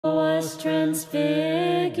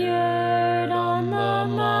transfigured on the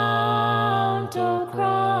mount, O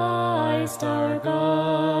Christ our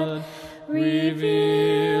God,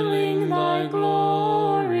 revealing thy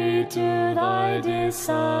glory to thy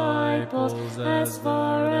disciples as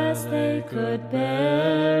far as they could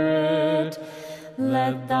bear it.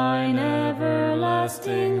 Let thine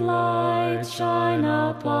everlasting light shine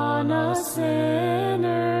upon us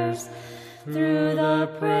sinners, through the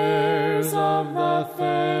prayers of the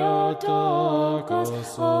Theotokos,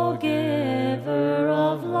 O giver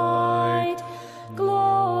of light,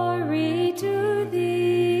 glory to thee.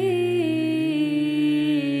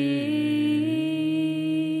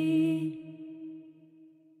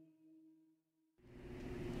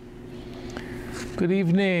 Good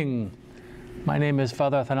evening. My name is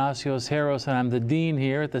Father Athanasios Heros, and I'm the Dean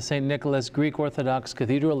here at the St. Nicholas Greek Orthodox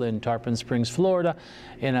Cathedral in Tarpon Springs, Florida,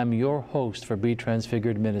 and I'm your host for Be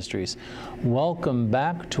Transfigured Ministries. Welcome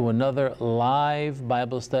back to another live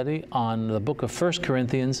Bible study on the book of 1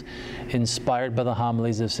 Corinthians, inspired by the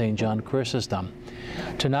homilies of St. John Chrysostom.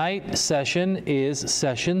 Tonight's session is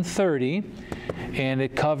session 30, and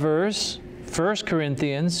it covers 1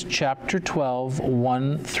 Corinthians chapter 12,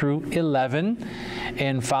 1 through 11,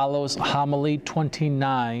 and follows homily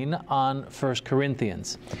 29 on 1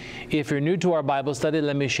 Corinthians. If you're new to our Bible study,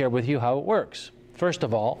 let me share with you how it works. First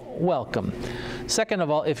of all, welcome. Second of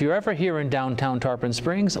all, if you're ever here in downtown Tarpon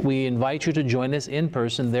Springs, we invite you to join us in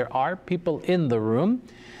person. There are people in the room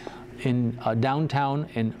in downtown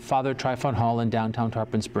in Father Tryphon Hall in downtown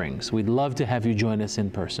Tarpon Springs. We'd love to have you join us in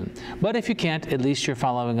person. But if you can't, at least you're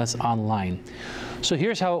following us online. So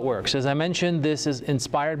here's how it works. As I mentioned, this is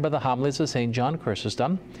inspired by the homilies of St. John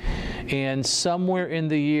Chrysostom. And somewhere in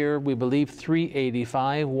the year, we believe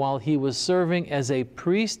 385, while he was serving as a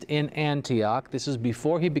priest in Antioch, this is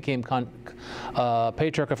before he became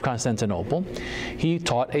Patriarch of Constantinople, he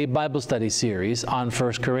taught a Bible study series on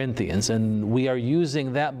 1 Corinthians. And we are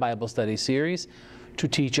using that Bible study series to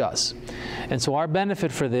teach us. And so our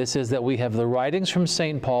benefit for this is that we have the writings from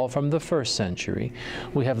St. Paul from the 1st century.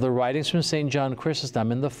 We have the writings from St. John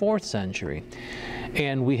Chrysostom in the 4th century.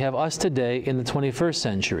 And we have us today in the 21st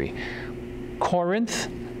century. Corinth,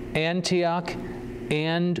 Antioch,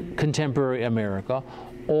 and contemporary America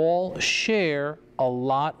all share a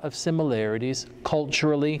lot of similarities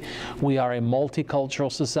culturally. We are a multicultural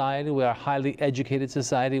society. We are a highly educated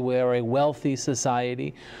society. We are a wealthy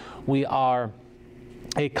society. We are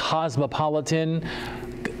a cosmopolitan,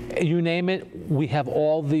 you name it, we have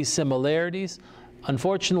all these similarities.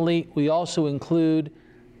 Unfortunately, we also include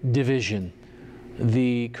division.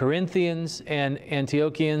 The Corinthians and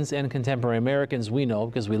Antiochians and contemporary Americans, we know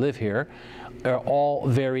because we live here, are all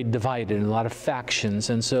very divided in a lot of factions.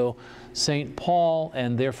 And so St. Paul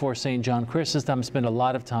and therefore St. John Chrysostom spend a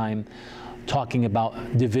lot of time talking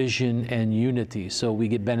about division and unity. So we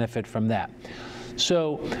get benefit from that.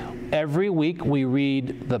 So every week we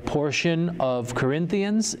read the portion of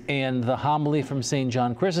Corinthians and the homily from St.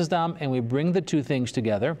 John Chrysostom, and we bring the two things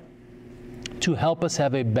together to help us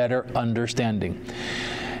have a better understanding.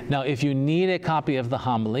 Now, if you need a copy of the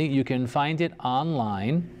homily, you can find it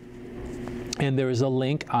online, and there is a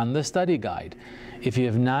link on the study guide. If you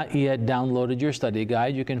have not yet downloaded your study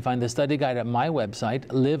guide, you can find the study guide at my website,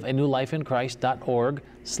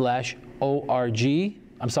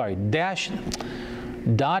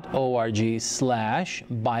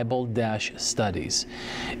 liveanewlifeinchrist.org/Bible-studies,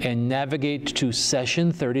 and navigate to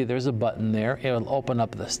session 30. There's a button there. It will open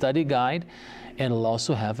up the study guide, and it'll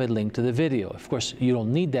also have a link to the video. Of course, you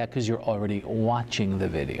don't need that because you're already watching the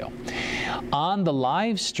video. On the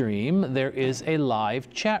live stream, there is a live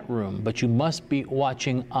chat room, but you must be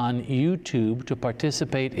watching on YouTube to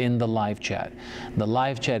participate in the live chat. The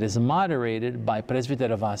live chat is moderated by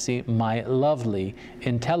Presbytera Vasi, my lovely,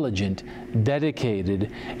 intelligent,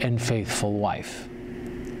 dedicated, and faithful wife.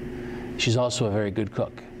 She's also a very good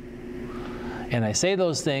cook. And I say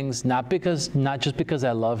those things not just because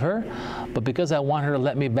I love her, but because I want her to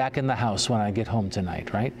let me back in the house when I get home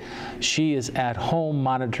tonight, right? She is at home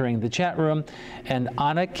monitoring the chat room, and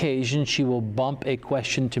on occasion she will bump a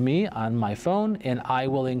question to me on my phone, and I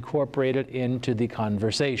will incorporate it into the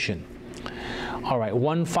conversation. All right,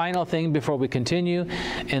 one final thing before we continue,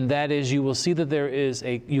 and that is you will see that there is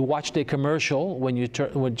you watched a commercial when you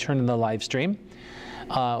turn in the live stream.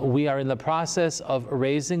 We are in the process of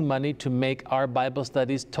raising money to make our Bible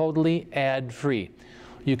studies totally ad-free.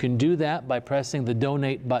 You can do that by pressing the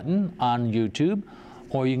donate button on YouTube,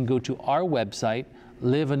 or you can go to our website,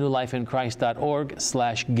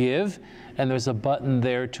 liveanewlifeinchrist.org/give, and there's a button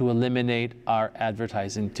there to eliminate our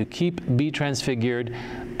advertising, to keep Be Transfigured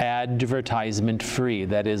advertisement free.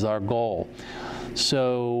 That is our goal.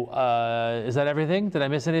 So is that everything? Did I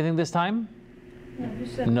miss anything this time?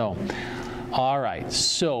 No. All right.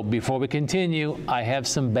 So before we continue, I have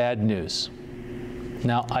some bad news.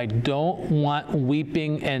 Now, I don't want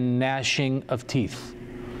weeping and gnashing of teeth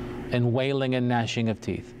and wailing and gnashing of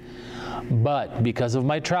teeth. But because of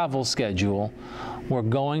my travel schedule, we're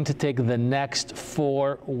going to take the next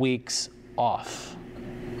 4 weeks off.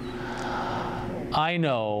 I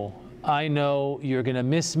know you're going to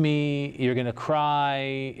miss me, you're going to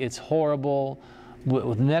cry, it's horrible.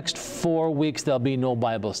 With the next 4 weeks, there'll be no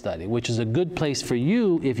Bible study, which is a good place for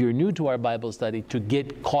you, if you're new to our Bible study, to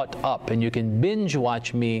get caught up. And you can binge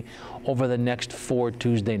watch me over the next 4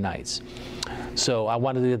 Tuesday nights. So I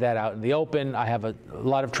wanted to get that out in the open. I have a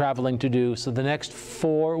lot of traveling to do. So the next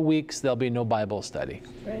 4 weeks, there'll be no Bible study.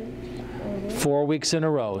 4 weeks in a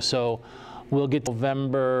row. So we'll get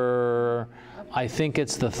November, I think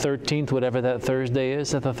it's the 13th, whatever that Thursday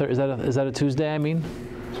is. Is that a Tuesday, I mean?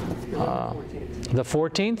 The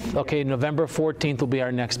 14th? Okay, November 14th will be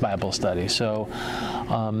our next Bible study. So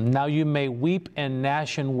now you may weep and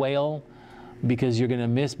gnash and wail because you're going to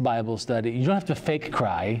miss Bible study. You don't have to fake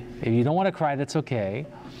cry. If you don't want to cry, that's okay.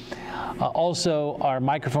 Also, our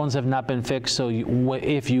microphones have not been fixed, so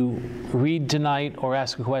if you read tonight or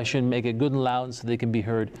ask a question, make it good and loud so they can be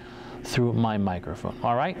heard through my microphone.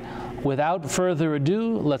 All right? Without further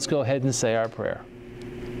ado, let's go ahead and say our prayer.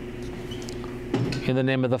 In the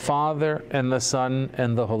name of the Father, and the Son,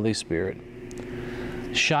 and the Holy Spirit.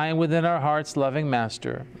 Shine within our hearts, loving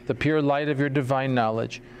Master, the pure light of your divine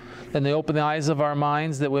knowledge, and they open the eyes of our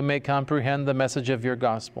minds that we may comprehend the message of your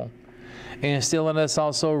gospel. And instill in us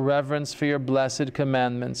also reverence for your blessed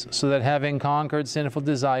commandments, so that having conquered sinful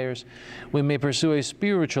desires, we may pursue a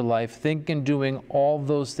spiritual life, thinking and doing all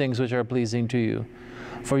those things which are pleasing to you.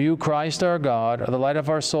 For you, Christ our God, are the light of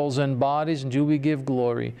our souls and bodies, and do we give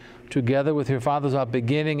glory, together with your Father's without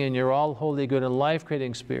beginning in your all-holy, good, and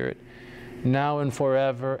life-creating Spirit, now and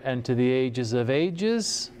forever, and to the ages of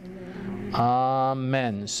ages.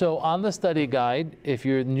 Amen. So on the study guide, if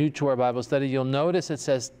you're new to our Bible study, you'll notice it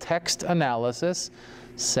says Text Analysis,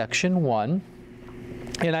 Section 1.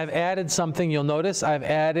 And I've added something. You'll notice I've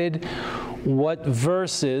added what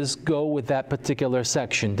verses go with that particular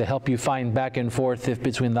section to help you find back and forth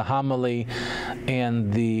between the homily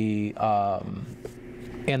and the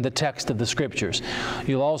text of the Scriptures.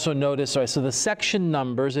 You'll also notice, so the section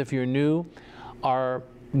numbers, if you're new, are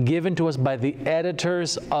given to us by the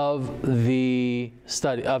editors of the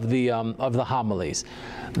study of the homilies.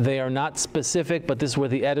 They are not specific, but this is where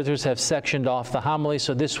the editors have sectioned off the homilies.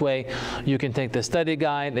 So this way, you can take the study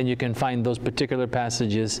guide and you can find those particular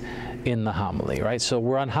passages in the homily. Right. So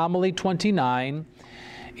we're on homily 29.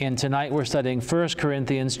 And tonight we're studying 1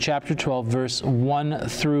 Corinthians chapter 12, verse 1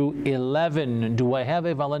 through 11. Do I have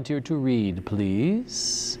a volunteer to read,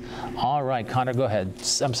 please? All right, Connor, go ahead.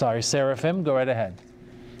 I'm sorry, Seraphim, go right ahead.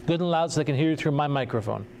 Good and loud so they can hear you through my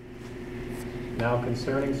microphone. Now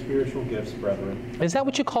concerning spiritual gifts, brethren. Is that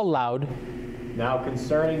what you call loud? Now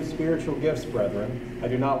concerning spiritual gifts, brethren, I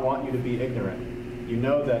do not want you to be ignorant. You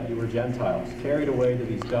know that you were Gentiles, carried away to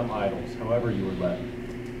these dumb idols, however you were led.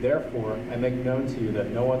 Therefore, I make known to you that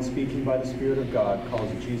no one speaking by the Spirit of God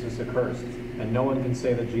calls Jesus accursed, and no one can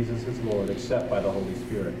say that Jesus is Lord except by the Holy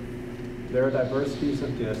Spirit. There are diversities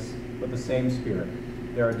of gifts, but the same Spirit.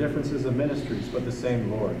 There are differences of ministries, but the same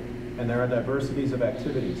Lord. And there are diversities of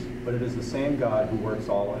activities, but it is the same God who works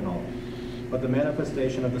all in all. But the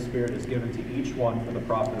manifestation of the Spirit is given to each one for the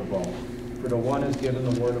profit of all. For to one is given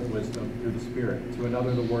the word of wisdom through the Spirit, to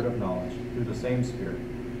another the word of knowledge through the same Spirit,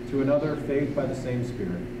 to another faith by the same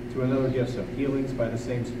Spirit, to another gifts of healings by the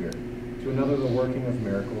same Spirit, to another the working of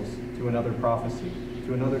miracles, to another prophecy,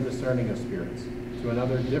 to another discerning of spirits, to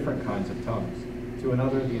another different kinds of tongues, to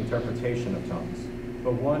another the interpretation of tongues.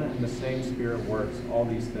 But one and the same Spirit works all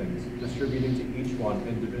these things, distributing to each one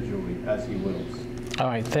individually as he wills. All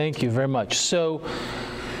right, thank you very much. So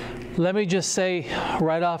let me just say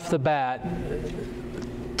right off the bat,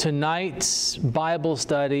 tonight's Bible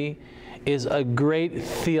study is a great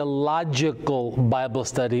theological Bible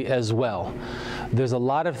study as well. There's a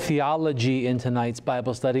lot of theology in tonight's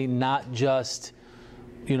Bible study, not just,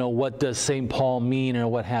 what does St. Paul mean or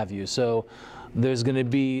what have you. So there's going to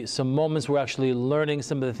be some moments where we're actually learning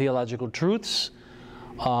some of the theological truths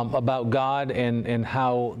about God and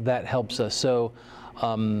how that helps us. So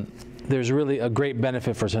there's really a great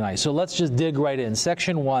benefit for tonight. So let's just dig right in.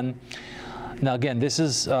 Section 1. Now again, this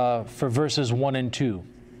is for verses 1 and 2.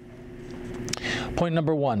 Point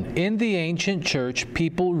number 1. In the ancient church,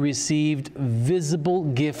 people received visible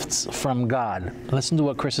gifts from God. Listen to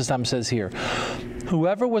what Chrysostom says here.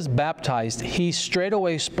 Whoever was baptized, he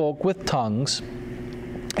straightway spoke with tongues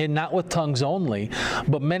and not with tongues only,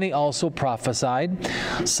 but many also prophesied.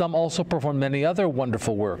 Some also performed many other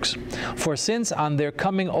wonderful works. For since on their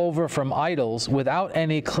coming over from idols, without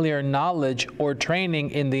any clear knowledge or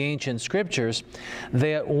training in the ancient scriptures,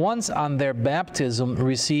 they at once on their baptism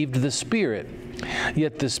received the Spirit.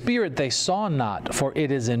 Yet the Spirit they saw not, for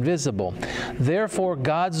it is invisible. Therefore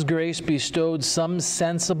God's grace bestowed some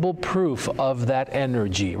sensible proof of that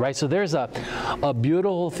energy, right? So there's a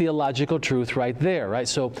beautiful theological truth right there, right?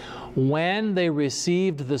 So when they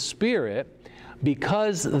received the Spirit,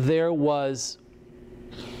 because there was,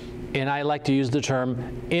 and I like to use the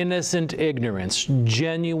term, innocent ignorance,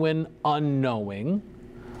 genuine unknowing,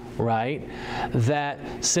 right? That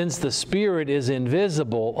since the Spirit is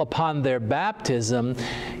invisible, upon their baptism,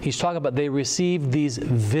 he's talking about they received these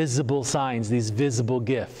visible signs, these visible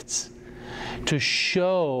gifts to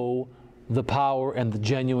show the power and the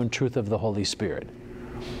genuine truth of the Holy Spirit,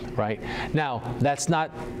 right? Now, that's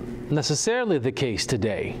not necessarily the case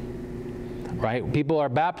today, right? People are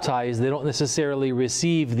baptized, they don't necessarily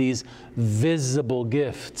receive these visible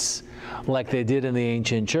gifts like they did in the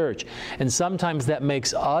ancient church. And sometimes that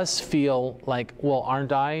makes us feel like, well,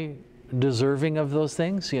 aren't I deserving of those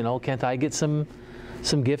things? You know, can't I get some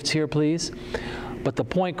gifts here, please? But the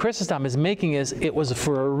point Chrysostom is making is it was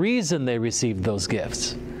for a reason they received those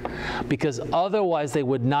gifts, because otherwise they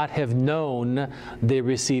would not have known they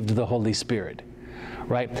received the Holy Spirit,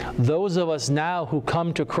 right? Those of us now who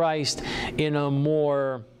come to Christ in a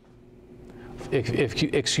more, if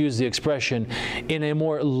you excuse the expression, in a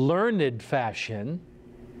more learned fashion,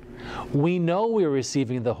 we know we're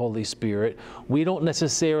receiving the Holy Spirit. We don't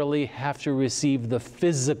necessarily have to receive the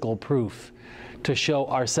physical proof to show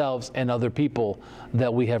ourselves and other people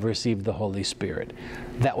that we have received the Holy Spirit.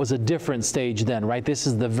 That was a different stage then, right? This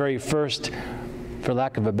is the very first, for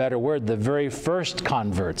lack of a better word, the very first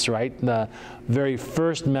converts, right? The very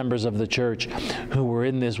first members of the church who were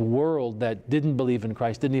in this world that didn't believe in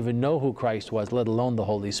Christ, didn't even know who Christ was, let alone the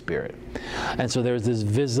Holy Spirit. And so there's this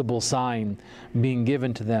visible sign being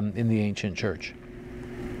given to them in the ancient church.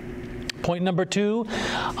 Point number 2,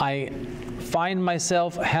 I find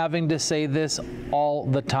myself having to say this all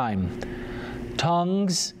the time.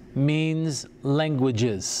 Tongues means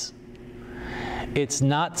languages. It's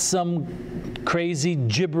not some crazy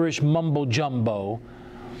gibberish mumbo jumbo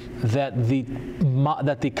that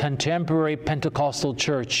the contemporary Pentecostal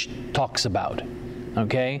church talks about.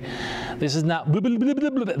 Okay? This is not blah, blah, blah, blah,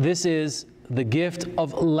 blah. This is the gift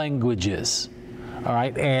of languages. All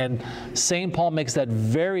right, and St. Paul makes that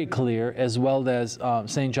very clear, as well as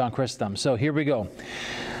St. John Chrysostom. So here we go.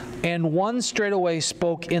 And one straightway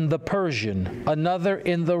spoke in the Persian, another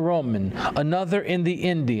in the Roman, another in the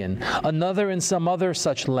Indian, another in some other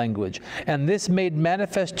such language. And this made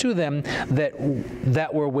manifest to them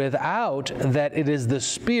that were without, that it is the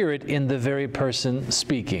Spirit in the very person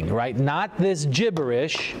speaking, right? Not this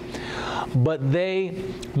gibberish, but they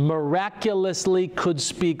miraculously could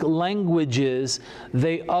speak languages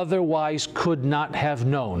they otherwise could not have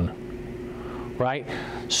known. Right?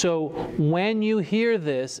 So when you hear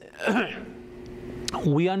this,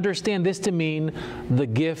 we understand this to mean the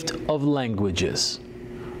gift of languages.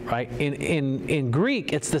 Right? In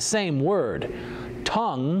Greek, it's the same word.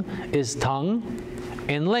 Tongue is tongue,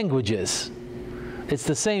 and languages. It's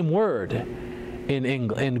the same word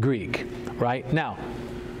in Greek. Right? Now,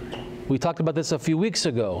 we talked about this a few weeks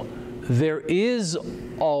ago. There is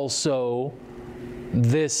also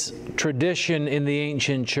this tradition in the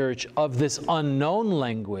ancient church of this unknown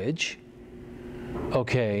language,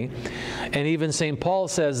 okay? And even St. Paul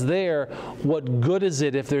says there, what good is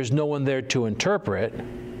it if there's no one there to interpret,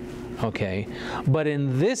 okay? But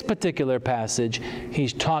in this particular passage,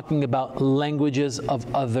 he's talking about languages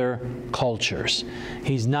of other cultures.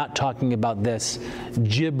 He's not talking about this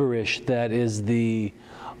gibberish that is the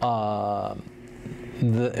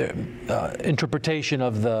interpretation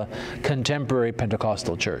of the contemporary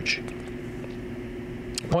Pentecostal church.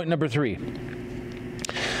 Point number 3.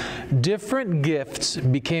 Different gifts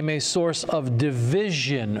became a source of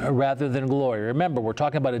division rather than glory. Remember, we're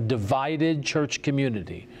talking about a divided church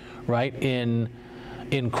community, right, in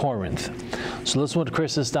Corinth. So listen what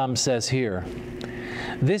Chrysostom says here.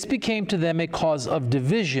 This became to them a cause of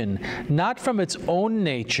division, not from its own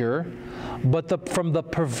nature, but from the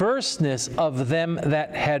perverseness of them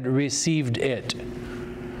that had received it.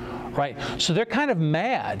 Right? So they're kind of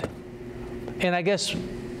mad. And I guess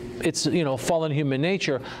it's, you know, fallen human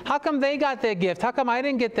nature. How come they got that gift? How come I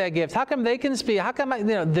didn't get that gift? How come they can speak? How come I, you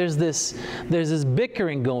know, there's this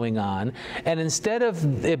bickering going on. And instead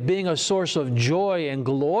of it being a source of joy and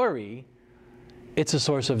glory, it's a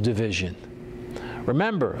source of division.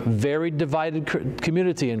 Remember, very divided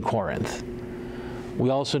community in Corinth. We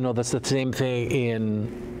also know that's the same thing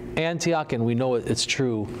in Antioch, and we know it's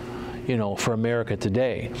true, you know, for America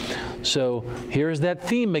today. So here's that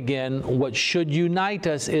theme again. What should unite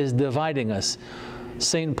us is dividing us.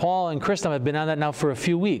 St. Paul and Chrysostom have been on that now for a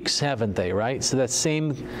few weeks, haven't they, right? So that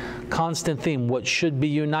same constant theme, what should be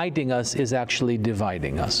uniting us is actually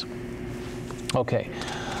dividing us. Okay,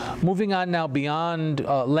 moving on now beyond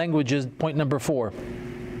languages, point number 4.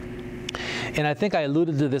 And I think I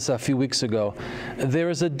alluded to this a few weeks ago. There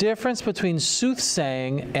is a difference between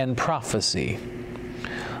soothsaying and prophecy.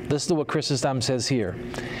 This is what Chrysostom says here.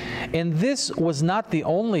 And this was not the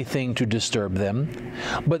only thing to disturb them,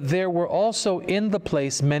 but there were also in the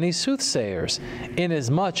place many soothsayers,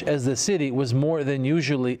 inasmuch as the city was more than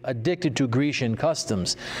usually addicted to Grecian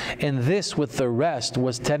customs. And this with the rest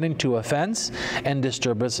was tending to offense and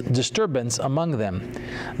disturbance among them.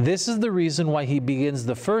 This is the reason why he begins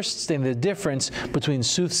the first saying the difference between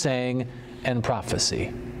soothsaying and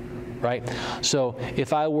prophecy, right? So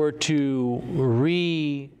if I were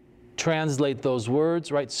to translate those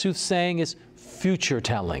words, right? Soothsaying is future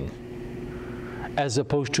telling, as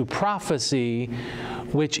opposed to prophecy,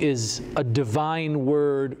 which is a divine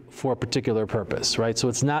word for a particular purpose, right? So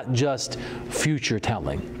it's not just future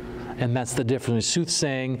telling, and that's the difference between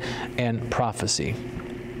soothsaying and prophecy.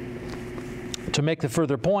 To make the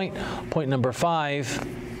further point, point number 5,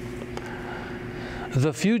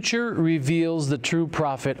 the future reveals the true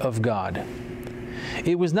prophet of God.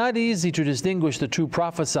 It was not easy to distinguish the true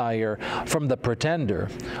prophesier from the pretender,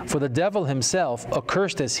 for the devil himself,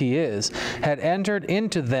 accursed as he is, had entered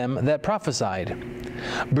into them that prophesied,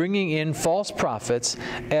 bringing in false prophets,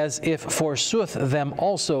 as if forsooth them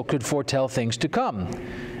also could foretell things to come.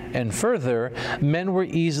 And further, men were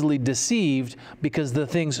easily deceived, because the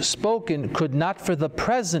things spoken could not for the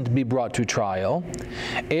present be brought to trial,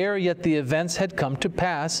 ere yet the events had come to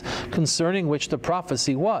pass concerning which the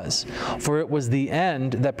prophecy was. For it was the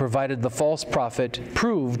end that proved the false prophet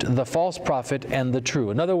and the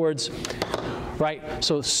true. In other words, right,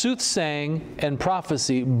 so soothsaying and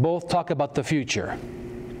prophecy both talk about the future.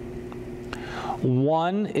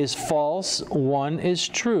 One is false, one is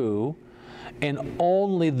true, and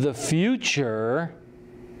only the future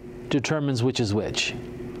determines which is which,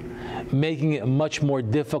 making it much more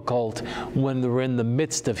difficult when we're in the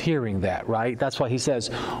midst of hearing that, right? That's why he says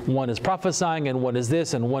one is prophesying and one is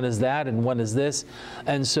this and one is that and one is this.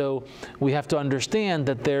 And so we have to understand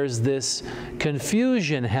that there's this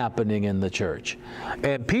confusion happening in the church.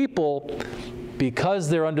 And people, because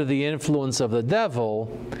they're under the influence of the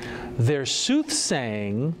devil, they're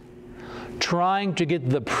soothsaying, trying to get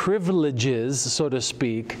the privileges, so to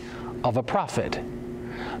speak, of a prophet,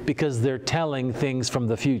 because they're telling things from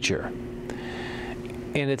the future.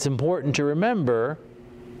 And it's important to remember,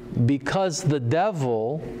 because the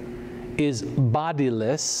devil is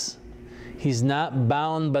bodiless, he's not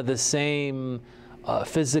bound by the same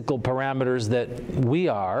physical parameters that we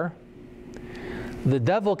are, the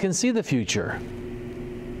devil can see the future,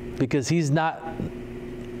 because he's not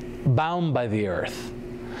bound by the earth.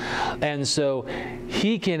 And so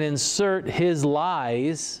he can insert his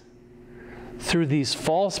lies through these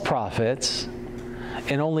false prophets,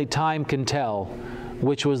 and only time can tell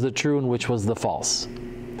which was the true and which was the false.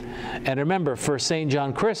 And remember, for St.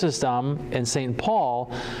 John Chrysostom and St.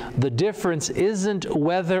 Paul, the difference isn't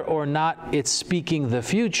whether or not it's speaking the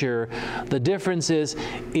future. The difference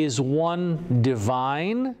is one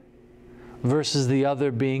divine versus the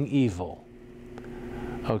other being evil.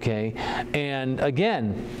 Okay, and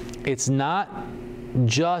again, it's not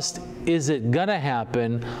just is it gonna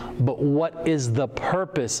happen, but what is the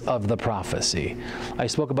purpose of the prophecy? I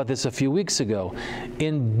spoke about this a few weeks ago.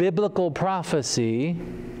 In biblical prophecy,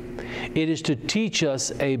 it is to teach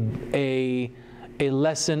us a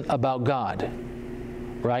lesson about God,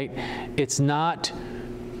 right? It's not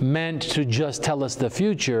meant to just tell us the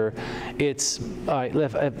future. It's, all right,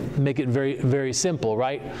 let's make it very, very simple,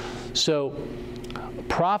 right? So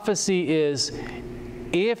prophecy is,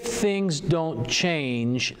 if things don't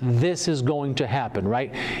change, this is going to happen,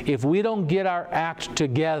 right? If we don't get our act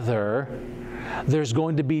together, there's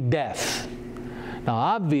going to be death. Now,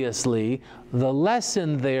 obviously, the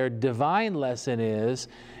lesson there, divine lesson, is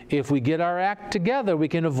if we get our act together, we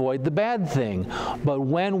can avoid the bad thing. But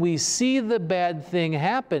when we see the bad thing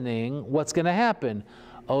happening, what's going to happen?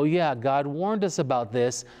 Oh yeah, God warned us about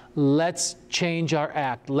this. Let's change our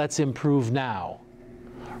act. Let's improve now.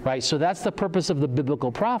 right? So that's the purpose of the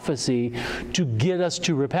biblical prophecy, to get us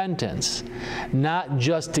to repentance, not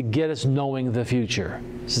just to get us knowing the future.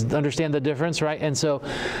 Understand the difference, right? And so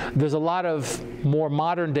there's a lot of more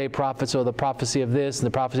modern day prophets, or the prophecy of this, and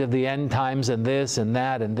the prophecy of the end times, and this and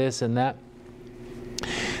that, and this and that.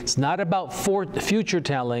 It's not about future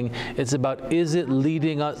telling, it's about, is it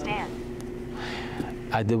leading us?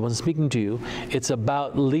 I wasn't speaking to you. It's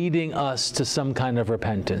about leading us to some kind of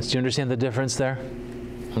repentance. Do you understand the difference there?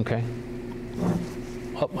 Okay.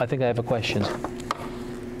 Oh, I think I have a question.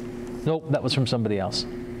 Nope, that was from somebody else.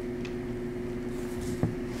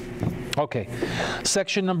 Okay,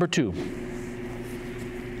 section number 2.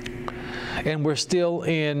 And we're still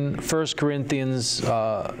in 1 Corinthians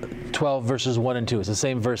 12, verses 1 and 2. It's the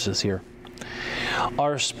same verses here.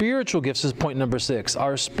 Our spiritual gifts is point number 6.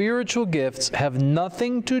 Our spiritual gifts have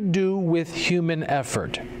nothing to do with human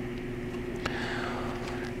effort.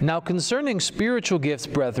 Now concerning spiritual gifts,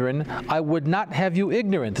 brethren, I would not have you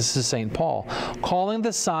ignorant, this is St. Paul, calling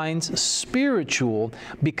the signs spiritual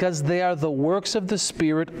because they are the works of the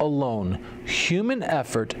Spirit alone, human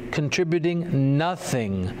effort contributing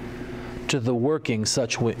nothing to the working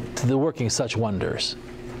such wonders.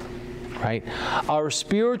 Right? Our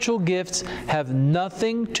spiritual gifts have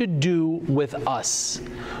nothing to do with us.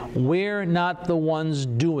 We're not the ones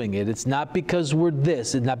doing it. It's not because we're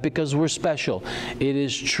this. It's not because we're special. It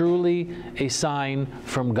is truly a sign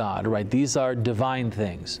from God, right? These are divine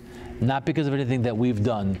things, not because of anything that we've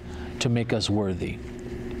done to make us worthy.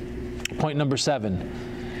 Point number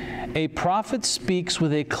 7. A prophet speaks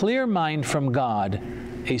with a clear mind from God.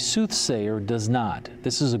 A soothsayer does not.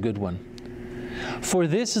 This is a good one. For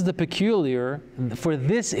this is peculiar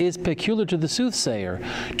to the soothsayer,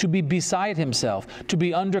 to be beside himself, to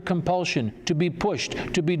be under compulsion, to be pushed,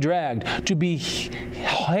 to be dragged, to be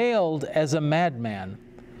hailed as a madman.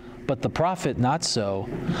 But the prophet not so,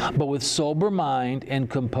 but with sober mind and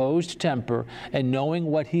composed temper, and knowing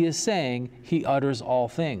what he is saying, he utters all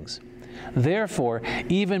things. Therefore,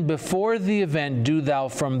 even before the event, do thou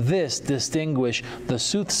from this distinguish the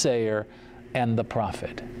soothsayer and the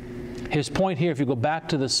prophet. His point here, if you go back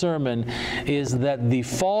to the sermon, is that the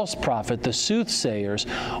false prophet, the soothsayers,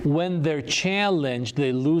 when they're challenged,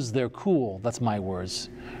 they lose their cool. That's my words.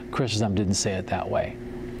 Chrysostom didn't say it that way,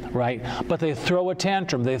 right? But they throw a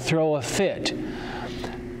tantrum, they throw a fit.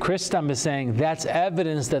 Chrysostom is saying that's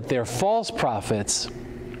evidence that they're false prophets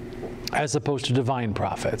as opposed to divine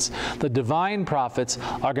prophets. The divine prophets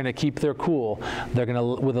are going to keep their cool. They're going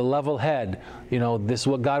to, with a level head, you know, this is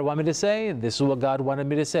what God wanted me to say, this is what God wanted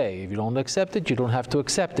me to say. If you don't accept it, you don't have to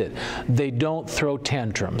accept it. They don't throw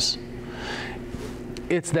tantrums.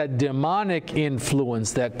 It's that demonic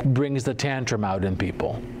influence that brings the tantrum out in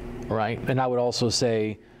people, right? And I would also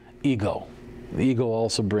say ego. The ego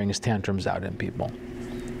also brings tantrums out in people.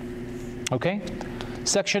 Okay?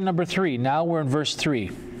 Section number 3. Now we're in verse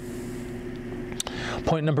 3.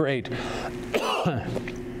 Point number 8.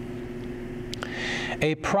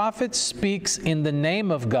 A prophet speaks in the name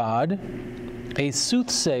of God. A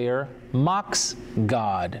soothsayer mocks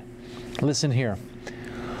God. Listen here.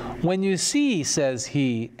 When you see, says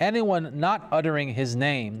he, anyone not uttering his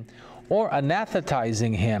name or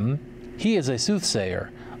anathematizing him, he is a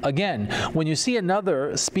soothsayer. Again, when you see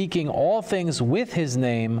another speaking all things with his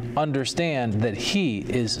name, understand that he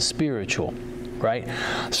is spiritual. Right?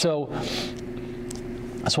 So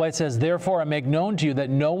that's why it says, therefore I make known to you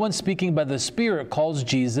that no one speaking by the Spirit calls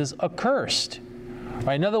Jesus accursed.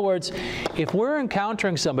 Right? In other words, if we're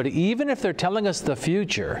encountering somebody, even if they're telling us the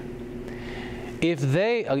future, if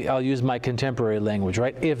they, I'll use my contemporary language,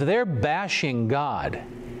 right? If they're bashing God,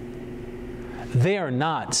 they are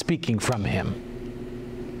not speaking from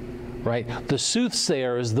Him. Right? The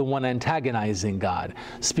soothsayer is the one antagonizing God,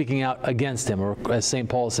 speaking out against Him, or as St.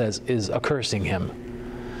 Paul says, is accursing Him.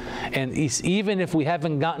 And even if we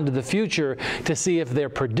haven't gotten to the future to see if their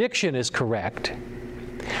prediction is correct,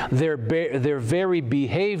 their very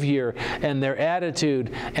behavior and their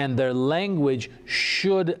attitude and their language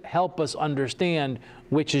should help us understand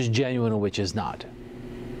which is genuine and which is not.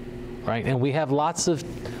 Right? And we have lots of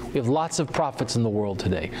prophets in the world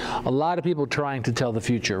today. A lot of people trying to tell the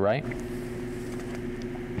future, right?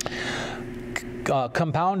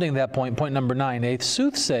 Compounding that point, point number 9, a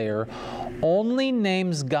soothsayer only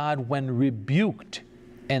names God when rebuked,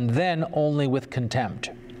 and then only with contempt.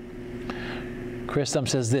 Chrysostom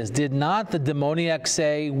says this, did not the demoniac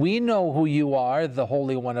say, we know who you are, the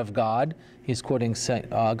Holy One of God? He's quoting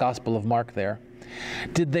Gospel of Mark there.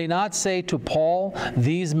 Did they not say to Paul,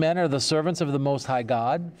 these men are the servants of the Most High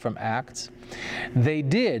God, from Acts? They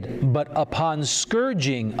did, but upon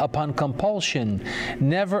scourging, upon compulsion,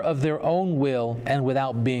 never of their own will and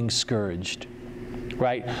without being scourged.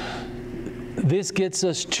 Right? This gets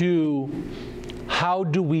us to how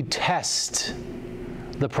do we test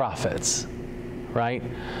the prophets? Right?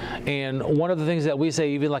 And one of the things that we say,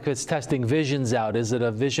 even like if it's testing visions out, is it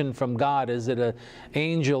a vision from God? Is it an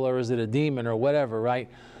angel or is it a demon or whatever, right?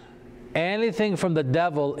 Anything from the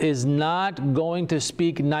devil is not going to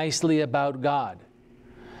speak nicely about God.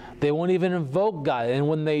 They won't even invoke God. And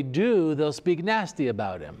when they do, they'll speak nasty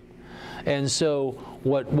about him. And so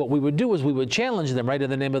what we would do is we would challenge them, right, in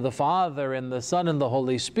the name of the Father and the Son and the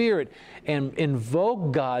Holy Spirit, and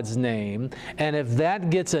invoke God's name. And if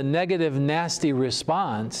that gets a negative, nasty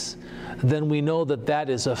response, then we know that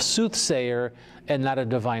that is a soothsayer and not a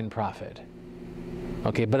divine prophet.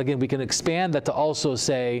 Okay, but again, we can expand that to also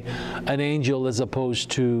say an angel as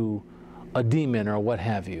opposed to a demon or what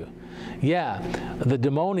have you. Yeah, the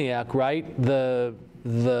demoniac, right, the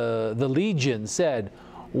legion said,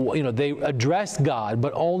 you know, they addressed God,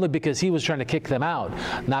 but only because he was trying to kick them out,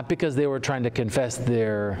 not because they were trying to confess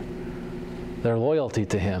their loyalty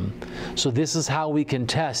to him. So this is how we can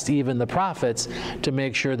test even the prophets to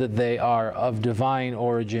make sure that they are of divine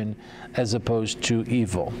origin as opposed to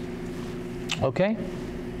evil. Okay?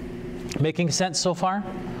 Making sense so far?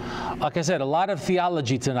 Like I said, a lot of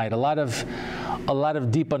theology tonight, a lot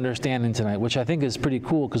of deep understanding tonight, which I think is pretty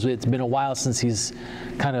cool because it's been a while since he's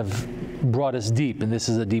kind of brought us deep, and this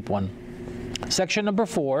is a deep one. Section number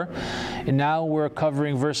 4, and now we're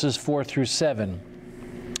covering verses 4 through 7.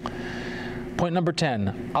 Point number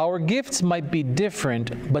 10, our gifts might be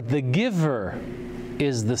different, but the giver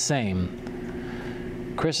is the same.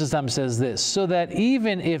 Chrysostom says this, so that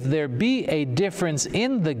even if there be a difference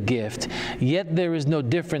in the gift, yet there is no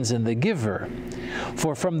difference in the giver.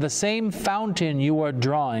 For from the same fountain you are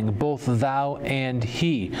drawing, both thou and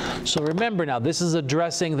he. So remember now, this is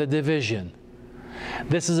addressing the division.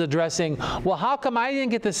 This is addressing, well, how come I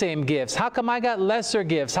didn't get the same gifts? How come I got lesser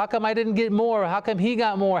gifts? How come I didn't get more? How come he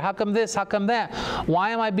got more? How come this? How come that?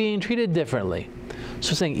 Why am I being treated differently?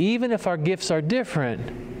 So saying, even if our gifts are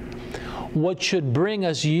different, what should bring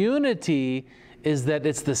us unity is that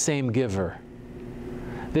it's the same giver.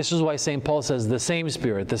 This is why St. Paul says the same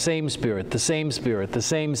Spirit, the same Spirit, the same Spirit, the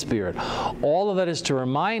same Spirit. All of that is to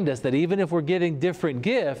remind us that even if we're getting different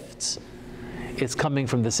gifts, it's coming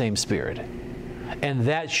from the same Spirit. And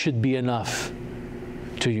that should be enough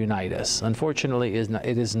to unite us. Unfortunately,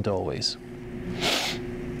 it isn't always.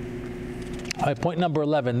 All right, point number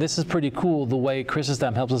 11. This is pretty cool, the way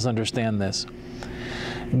Chrysostom helps us understand this.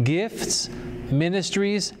 Gifts,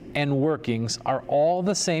 ministries, and workings are all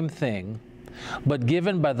the same thing, but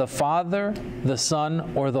given by the Father, the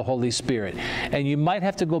Son, or the Holy Spirit. And you might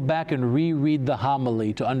have to go back and reread the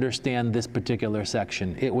homily to understand this particular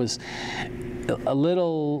section. It was a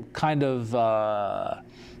little kind of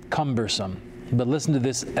cumbersome, but listen to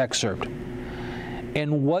this excerpt.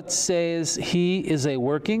 And what says he is a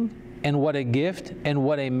working, and what a gift, and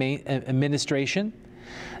what a ministration?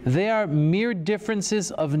 They are mere differences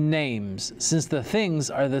of names, since the things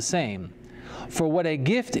are the same. For what a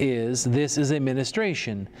gift is, this is a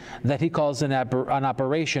ministration, that he calls an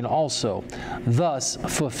operation also. Thus,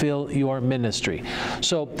 fulfill your ministry.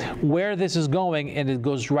 So where this is going, and it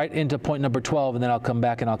goes right into point number 12, and then I'll come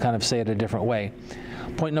back and I'll kind of say it a different way.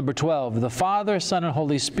 Point number 12, the Father, Son, and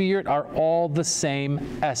Holy Spirit are all the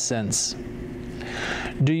same essence.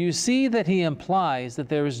 Do you see that he implies that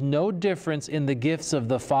there is no difference in the gifts of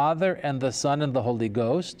the Father and the Son and the Holy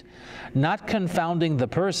Ghost, not confounding the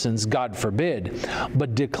persons, God forbid,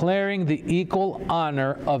 but declaring the equal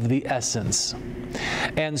honor of the essence?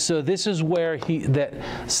 And so this is where that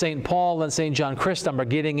St. Paul and St. John Chrysostom are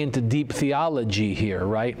getting into deep theology here,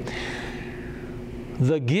 right?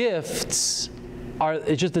 The gifts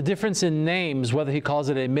it's just a difference in names, whether he calls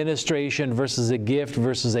it a ministration versus a gift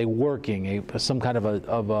versus a working, some kind of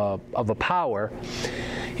a power.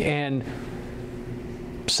 And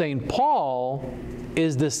St. Paul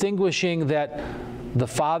is distinguishing that the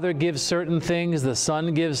Father gives certain things, the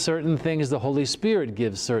Son gives certain things, the Holy Spirit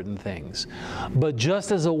gives certain things. But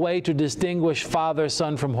just as a way to distinguish Father,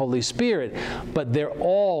 Son from Holy Spirit, but they're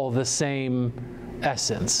all the same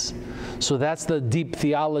essence. So that's the deep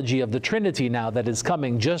theology of the Trinity now that is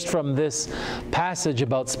coming just from this passage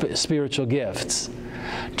about spiritual gifts,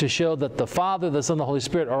 to show that the Father, the Son, the Holy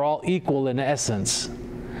Spirit are all equal in essence,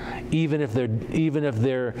 even if they're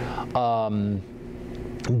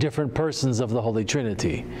different persons of the Holy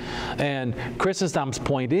Trinity. And Chrysostom's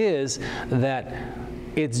point is that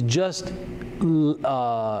it's just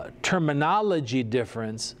terminology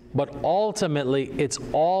difference, but ultimately it's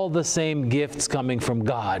all the same gifts coming from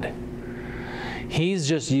God. He's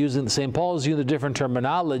just using, St. Paul's using a different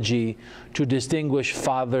terminology to distinguish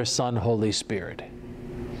Father, Son, Holy Spirit.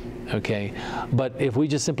 Okay, but if we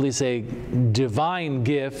just simply say divine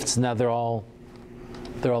gifts, now they're all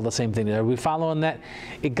the same thing. Are we following that?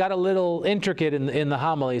 It got a little intricate in the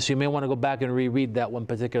homily, so you may want to go back and reread that one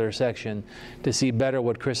particular section to see better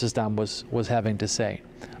what Chrysostom was having to say.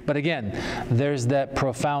 But again, there's that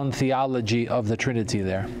profound theology of the Trinity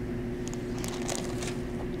there.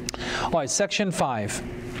 All right, section 5,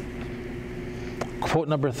 quote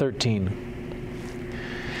number 13.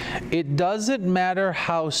 It doesn't matter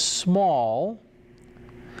how small,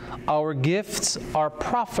 our gifts are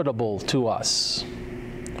profitable to us.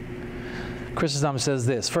 Chrysostom says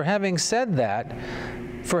this, for having said that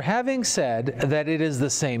it is the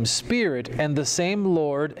same Spirit and the same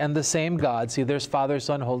Lord and the same God, see there's Father,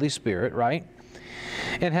 Son, Holy Spirit, right?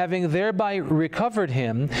 And having thereby recovered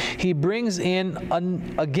him, he brings in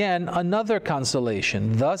again another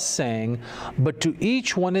consolation, thus saying, but to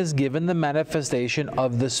each one is given the manifestation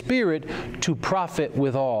of the Spirit to profit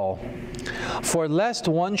withal. For lest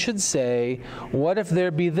one should say, what if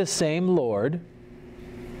there be the same Lord?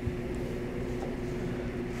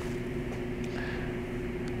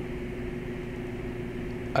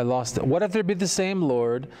 I lost it. What if there be the same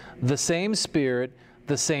Lord, the same Spirit,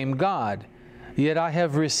 the same God? Yet I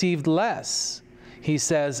have received less. He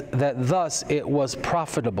says that thus it was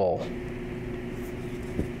profitable.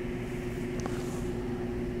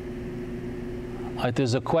 All right,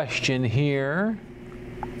 there's a question here.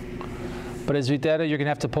 But as Vitera, you're going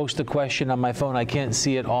to have to post a question on my phone. I can't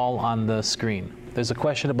see it all on the screen. There's a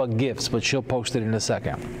question about gifts, but she'll post it in a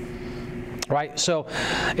second. Right? So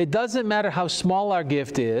it doesn't matter how small our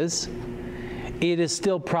gift is, it is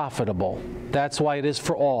still profitable. That's why it is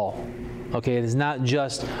for all. Okay, it is not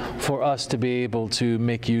just for us to be able to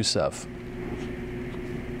make use of.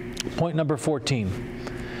 Point number 14.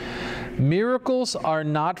 Miracles are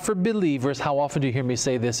not for believers. How often do you hear me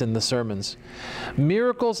say this in the sermons?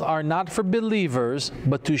 Miracles are not for believers,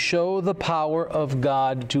 but to show the power of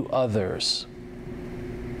God to others.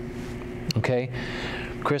 Okay?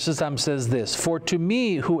 Chrysostom says this, for to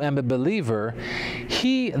me who am a believer,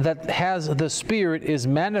 he that has the Spirit is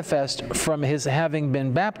manifest from his having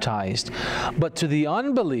been baptized, but to the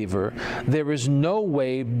unbeliever there is no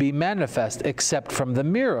way be manifest except from the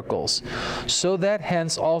miracles, so that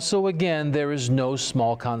hence also again there is no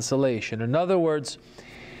small consolation. In other words,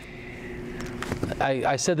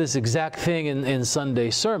 I said this exact thing in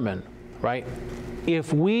Sunday's sermon, right?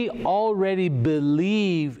 If we already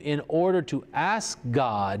believe in order to ask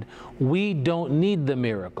God, we don't need the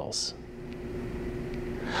miracles.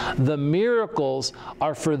 The miracles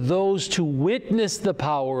are for those to witness the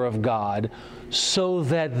power of God so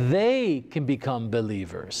that they can become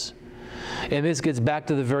believers. And this gets back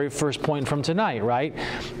to the very first point from tonight, right?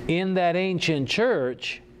 In that ancient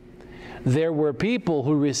church, there were people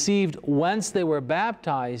who received, once they were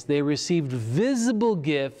baptized, they received visible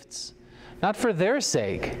gifts, not for their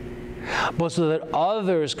sake, but so that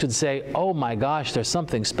others could say, oh my gosh, there's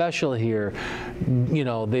something special here. You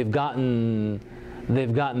know, they've gotten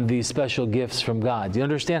these special gifts from God. Do you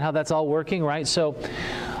understand how that's all working, right? So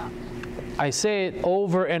I say it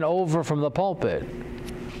over and over from the pulpit.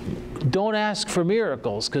 Don't ask for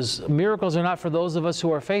miracles, because miracles are not for those of us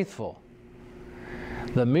who are faithful.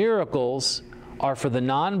 The miracles are for the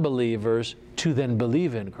non-believers to then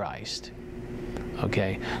believe in Christ.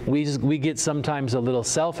 Okay, we get sometimes a little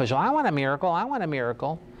selfish. Oh, I want a miracle, I want a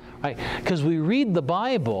miracle, right? Because we read the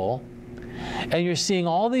Bible, and you're seeing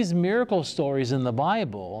all these miracle stories in the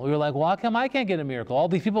Bible. You're like, well, how come I can't get a miracle? All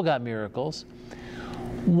these people got miracles.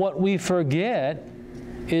 What we forget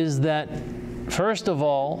is that, first of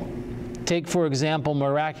all, take, for example,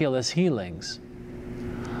 miraculous healings.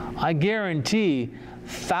 I guarantee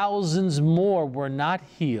thousands more were not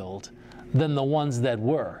healed than the ones that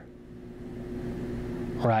were.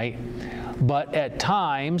 Right? But at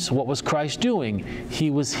times, what was Christ doing?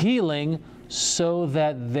 He was healing so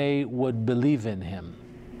that they would believe in him.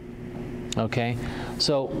 Okay?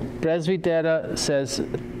 So, Presbytera says,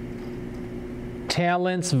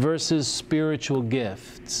 talents versus spiritual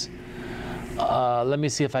gifts. Let me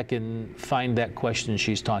see if I can find that question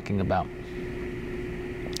she's talking about.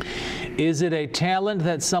 Is it a talent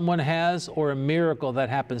that someone has or a miracle that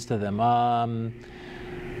happens to them?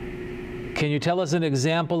 Can you tell us an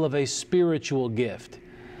example of a spiritual gift?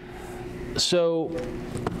 So,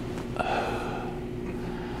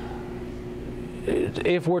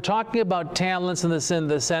 if we're talking about talents in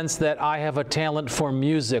the sense that I have a talent for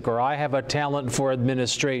music or I have a talent for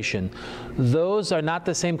administration, those are not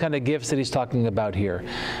the same kind of gifts that he's talking about here.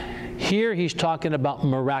 Here he's talking about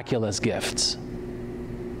miraculous gifts.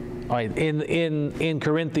 All right, in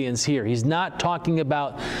Corinthians here, he's not talking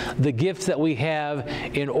about the gifts that we have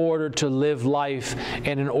in order to live life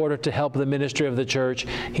and in order to help the ministry of the church.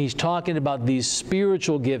 He's talking about these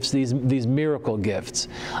spiritual gifts, these miracle gifts.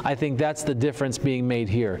 I think that's the difference being made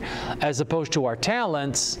here, as opposed to our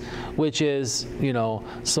talents, which is, you know,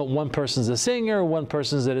 so one person's a singer, one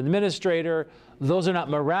person's an administrator. Those are not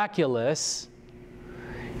miraculous.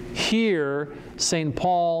 Here, St.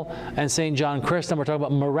 Paul and St. John Chrysostom are talking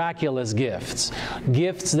about miraculous gifts,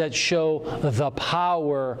 gifts that show the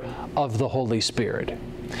power of the Holy Spirit.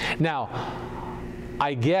 Now,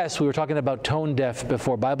 I guess we were talking about tone deaf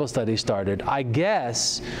before Bible study started. I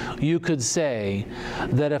guess you could say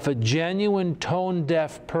that if a genuine tone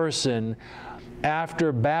deaf person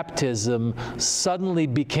after baptism suddenly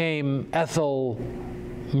became Ethel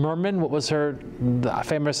Merman, what was her, the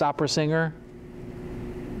famous opera singer?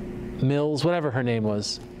 Mills, whatever her name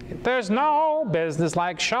was. There's no business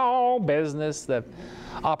like show business, the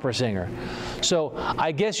opera singer. So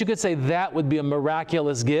I guess you could say that would be a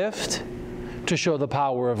miraculous gift to show the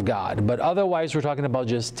power of God. But otherwise, we're talking about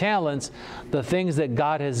just talents, the things that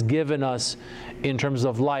God has given us in terms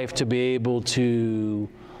of life to be able to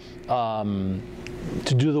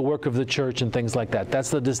do the work of the church and things like that.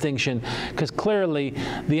 That's the distinction, because clearly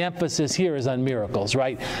the emphasis here is on miracles,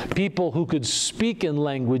 right? People who could speak in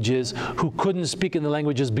languages who couldn't speak in the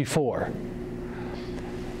languages before.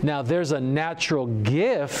 Now, there's a natural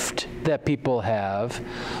gift that people have.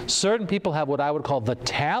 Certain people have what I would call the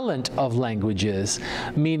talent of languages,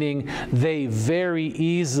 meaning they very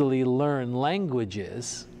easily learn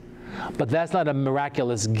languages. But that's not a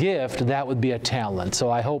miraculous gift. That would be a talent. So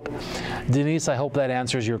I hope, Denise, I hope that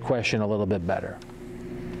answers your question a little bit better.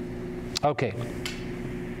 Okay.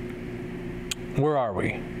 Where are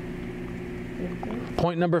we?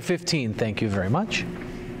 Point number 15. Thank you very much.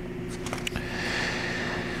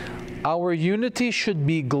 Our unity should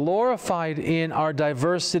be glorified in our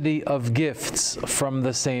diversity of gifts from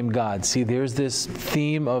the same God. See, there's this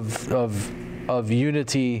theme of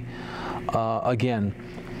unity again.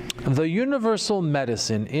 The universal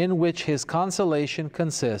medicine in which his consolation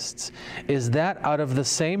consists is that out of the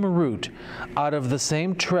same root, out of the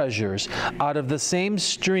same treasures, out of the same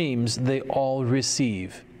streams they all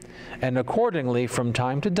receive. And accordingly, from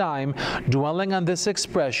time to time, dwelling on this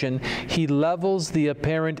expression, he levels the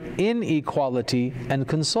apparent inequality and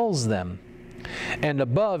consoles them. And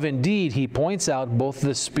above, indeed, he points out both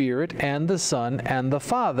the Spirit and the Son and the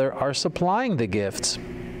Father are supplying the gifts.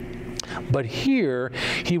 But here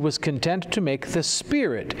he was content to make the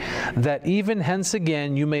Spirit, that even hence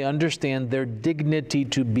again you may understand their dignity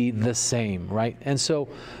to be the same, right? And so,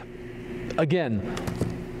 again,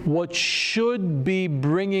 what should be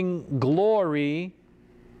bringing glory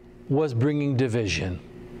was bringing division.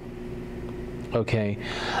 Okay?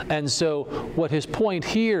 And so what his point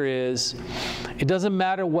here is, it doesn't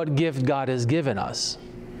matter what gift God has given us.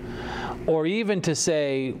 Or even to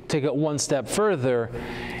say, take it one step further,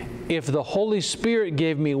 if the Holy Spirit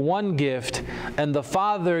gave me one gift and the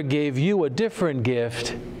Father gave you a different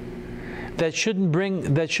gift, that shouldn't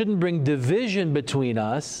bring division between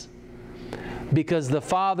us, because the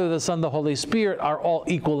Father, the Son, the Holy Spirit are all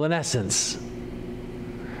equal in essence.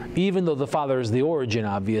 Even though the Father is the origin,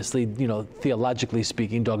 obviously, you know, theologically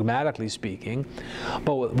speaking, dogmatically speaking.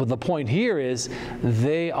 But what the point here is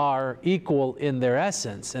they are equal in their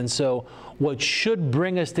essence. And so what should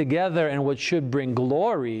bring us together and what should bring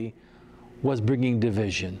glory was bringing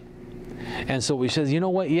division. And so he says, you know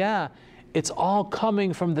what, yeah, it's all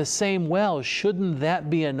coming from the same well. Shouldn't that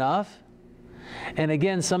be enough? And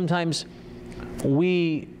again, sometimes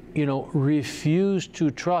we, you know, refuse to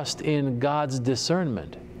trust in God's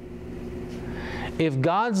discernment. If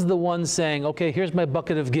God's the one saying, okay, here's my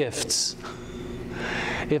bucket of gifts.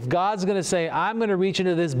 If God's going to say, I'm going to reach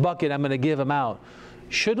into this bucket, I'm going to give them out,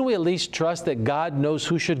 shouldn't we at least trust that God knows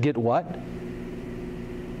who should get what?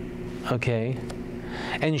 Okay.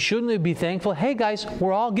 And shouldn't we be thankful, hey guys,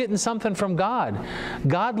 we're all getting something from God.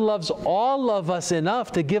 God loves all of us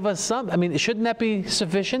enough to give us some. I mean, shouldn't that be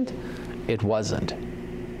sufficient? It wasn't.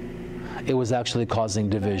 It was actually causing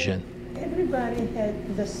division. Everybody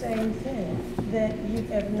had the same thing, that you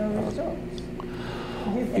have no results.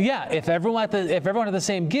 Yeah, if everyone had the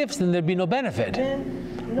same gifts, then there'd be no benefit.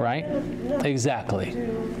 Then, no, right? no, Exactly.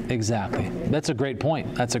 Exactly. That's a great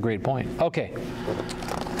point. That's a great point. Okay.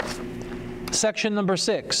 Section number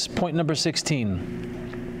 6, point number 16.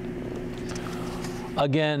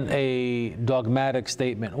 Again, a dogmatic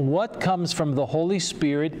statement. What comes from the Holy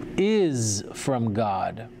Spirit is from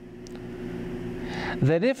God.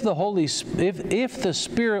 That if the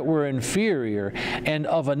Spirit were inferior and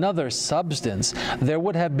of another substance, there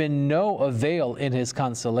would have been no avail in his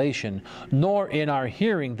consolation, nor in our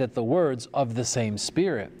hearing that the words of the same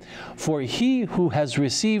Spirit. For he who has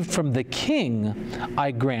received from the King,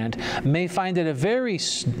 I grant, may find it a very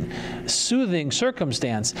soothing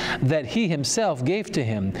circumstance that he himself gave to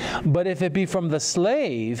him. But if it be from the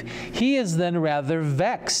slave, he is then rather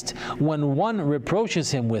vexed when one reproaches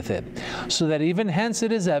him with it, so that even hence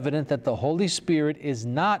it is evident that the Holy Spirit is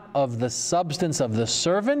not of the substance of the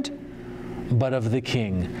servant, but of the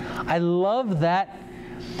king. I love that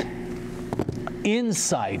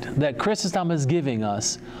insight that Chrysostom is giving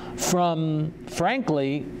us from,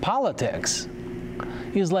 frankly, politics.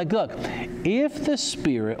 He's like, look, if the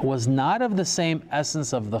Spirit was not of the same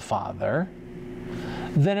essence of the Father,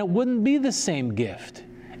 then it wouldn't be the same gift,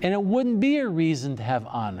 and it wouldn't be a reason to have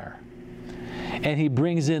honor. And he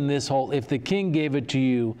brings in this whole, if the king gave it to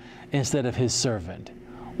you instead of his servant.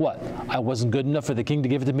 What? I wasn't good enough for the king to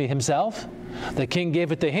give it to me himself? The king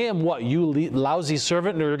gave it to him. What? You lousy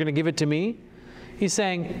servant, and you're going to give it to me? He's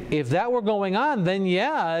saying, if that were going on, then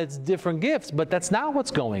yeah, it's different gifts. But that's not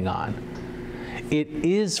what's going on. It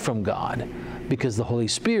is from God, because the Holy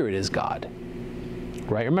Spirit is God.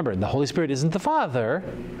 Right? Remember, the Holy Spirit isn't the Father,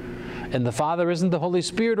 and the Father isn't the Holy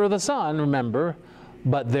Spirit or the Son, remember,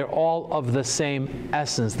 but they're all of the same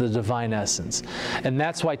essence, the divine essence. And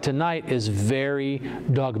that's why tonight is very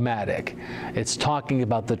dogmatic. It's talking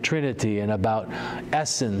about the Trinity and about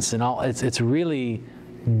essence and all. It's really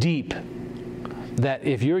deep, that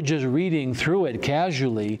if you're just reading through it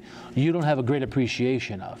casually, you don't have a great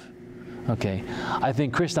appreciation of. Okay, I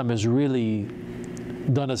think Chrysostom has really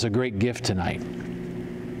done us a great gift tonight.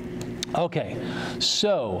 Okay,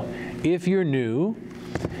 so if you're new,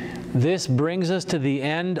 this brings us to the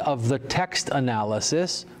end of the text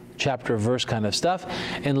analysis, chapter verse kind of stuff,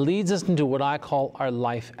 and leads us into what I call our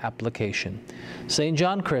life application. St.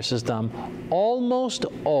 John Chrysostom almost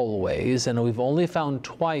always, and we've only found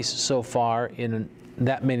twice so far in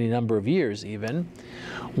that many number of years even,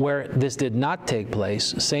 where this did not take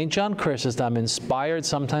place, St. John Chrysostom, inspired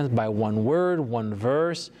sometimes by one word, one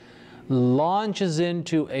verse, launches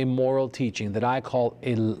into a moral teaching that I call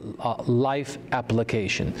a life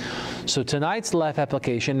application. So tonight's life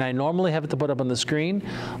application, I normally have it to put up on the screen,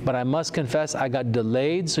 but I must confess I got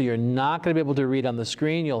delayed, so you're not going to be able to read on the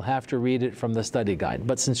screen. You'll have to read it from the study guide.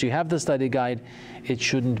 But since you have the study guide, it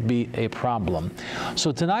shouldn't be a problem.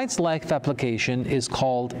 So tonight's life application is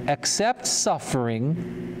called Accept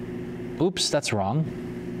Suffering. Oops, that's wrong.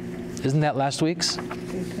 Isn't that last week's?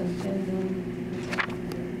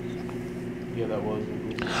 Yeah, that was.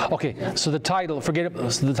 Okay, so the title, forget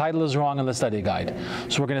it, so the title is wrong on the study guide.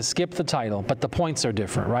 So we're going to skip the title, but the points are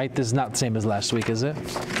different, right? This is not the same as last week, is it?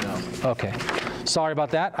 No. Okay. Sorry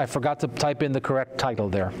about that. I forgot to type in the correct title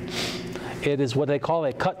there. It is what they call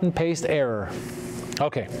a cut and paste error.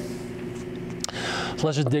 Okay. So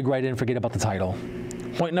let's just dig right in and forget about the title.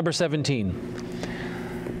 Point number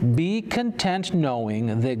 17. Be content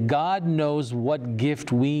knowing that God knows what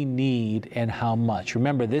gift we need and how much.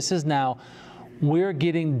 Remember, this is now, we're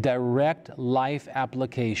getting direct life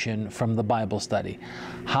application from the Bible study.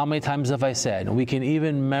 How many times have I said, we can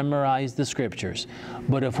even memorize the scriptures,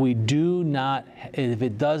 but if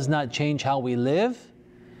it does not change how we live,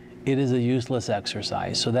 it is a useless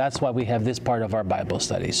exercise. So that's why we have this part of our Bible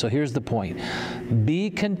study. So here's the point. Be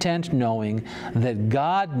content knowing that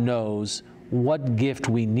God knows what gift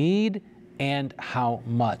we need and how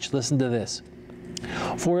much. Listen to this.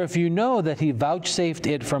 For if you know that he vouchsafed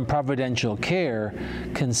it from providential care,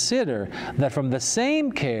 consider that from the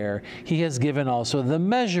same care he has given also the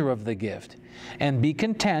measure of the gift. And be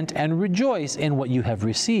content and rejoice in what you have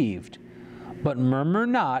received. But murmur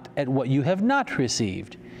not at what you have not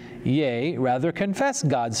received. Yea, rather confess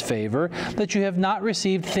God's favor, that you have not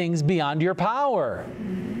received things beyond your power.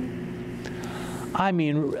 I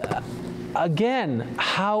mean, again,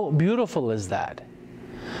 how beautiful is that?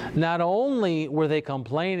 Not only were they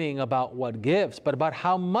complaining about what gifts, but about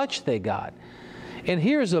how much they got. And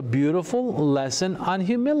here's a beautiful lesson on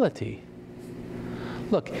humility.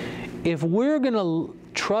 Look, if we're going to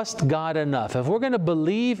trust God enough, if we're going to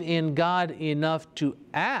believe in God enough to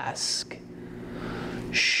ask,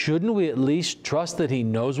 shouldn't we at least trust that he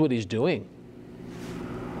knows what he's doing?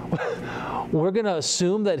 We're going to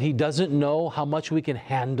assume that he doesn't know how much we can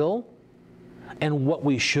handle and what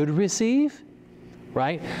we should receive,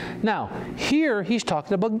 right? Now, here he's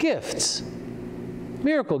talking about gifts,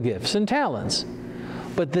 miracle gifts and talents.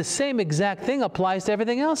 But the same exact thing applies to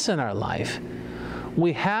everything else in our life.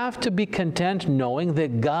 We have to be content knowing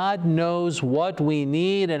that God knows what we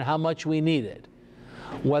need and how much we need it.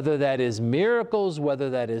 Whether that is miracles, whether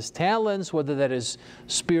that is talents, whether that is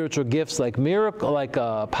spiritual gifts like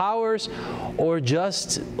powers, or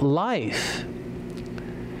just life.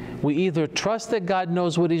 We either trust that God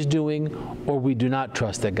knows what He's doing, or we do not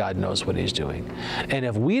trust that God knows what He's doing. And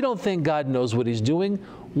if we don't think God knows what He's doing,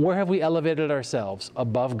 where have we elevated ourselves?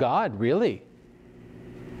 Above God, really?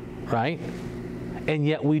 Right? And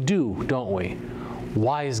yet we do, don't we?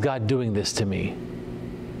 Why is God doing this to me?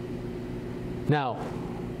 Now,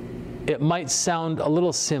 it might sound a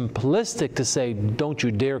little simplistic to say, don't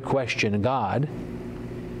you dare question God.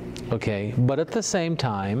 Okay, but at the same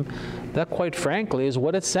time, that quite frankly is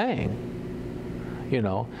what it's saying. You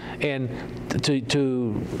know, and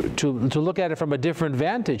to look at it from a different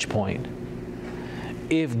vantage point,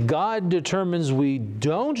 if God determines we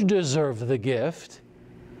don't deserve the gift,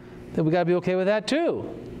 then we got to be okay with that too,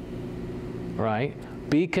 right?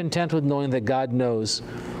 Be content with knowing that God knows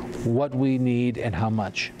what we need and how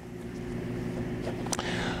much.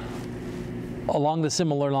 Along the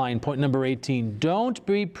similar line, point number 18, don't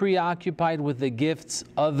be preoccupied with the gifts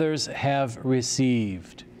others have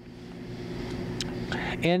received.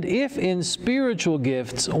 And if in spiritual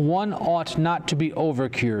gifts one ought not to be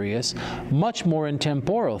over-curious, much more in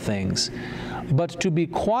temporal things, but to be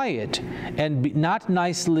quiet and not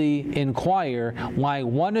nicely inquire why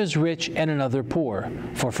one is rich and another poor.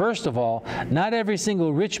 For first of all, not every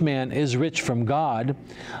single rich man is rich from God,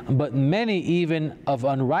 but many even of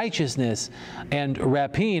unrighteousness and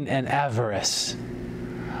rapine and avarice.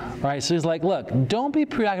 Right, so he's like, look, don't be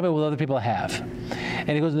preoccupied with what other people have. And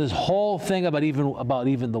he goes into this whole thing about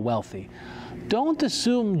even the wealthy. Don't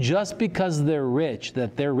assume just because they're rich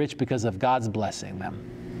that they're rich because of God's blessing them.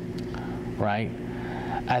 Right?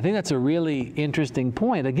 I think that's a really interesting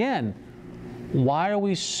point. Again, why are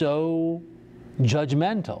we so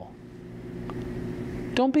judgmental?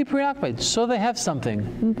 Don't be preoccupied. So they have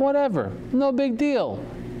something. Whatever. No big deal.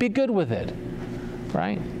 Be good with it.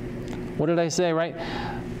 Right? What did I say, right?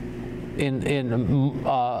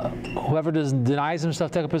 Whoever denies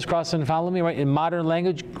himself, take up his cross and follow me, right? In modern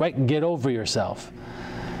language, right? Get over yourself.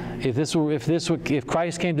 If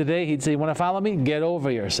Christ came today, he'd say, "You want to follow me? Get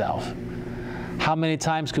over yourself." How many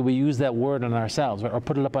times could we use that word on ourselves, right? Or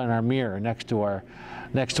put it up on our mirror next to our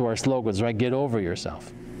slogans, right? Get over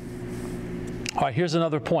yourself. All right, here's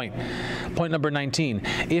another point. Point number 19.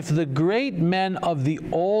 If the great men of the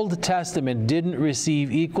Old Testament didn't receive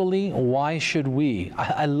equally, why should we?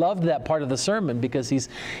 I loved that part of the sermon because he's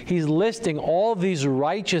listing all these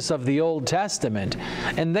righteous of the Old Testament,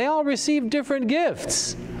 and they all received different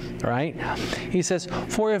gifts. Right? He says,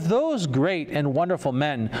 for if those great and wonderful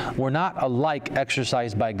men were not alike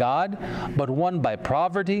exercised by God, but one by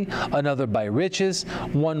poverty, another by riches,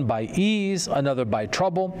 one by ease, another by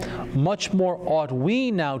trouble, much more ought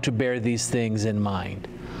we now to bear these things in mind.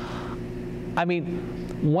 I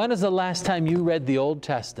mean, when is the last time you read the Old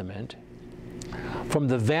Testament from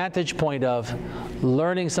the vantage point of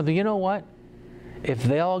learning something? You know what? If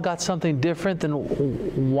they all got something different, then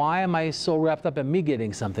why am I so wrapped up in me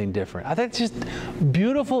getting something different? I think it's just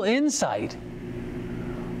beautiful insight,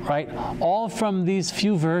 right? All from these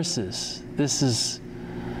few verses.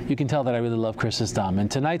 You can tell that I really love Chrysostom,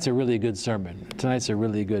 and tonight's a really good sermon. Tonight's a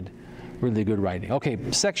really good writing. Okay,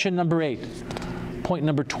 section number 8, point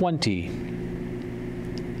number 20.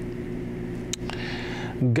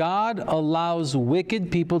 God allows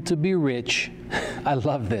wicked people to be rich. I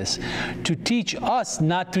love this. To teach us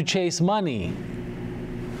not to chase money.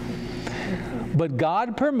 But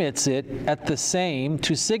God permits it at the same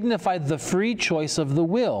to signify the free choice of the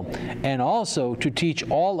will, and also to teach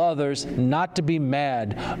all others not to be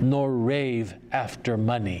mad nor rave after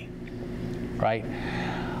money. Right?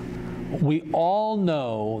 We all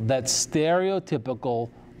know that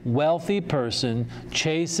stereotypical wealthy person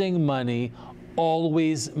chasing money,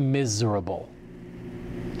 always miserable.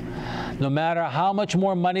 No matter how much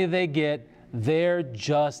more money they get, they're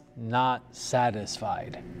just not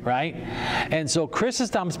satisfied, right? And so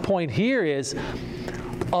Chrysostom's point here is,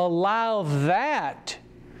 allow that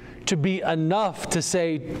to be enough to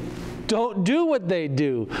say, don't do what they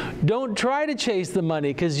do. Don't try to chase the money,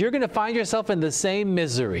 because you're going to find yourself in the same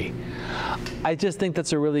misery. I just think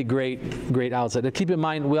that's a really great outset. And keep in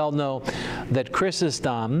mind, we all know that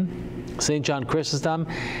Chrysostom, St. John Chrysostom,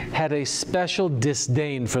 had a special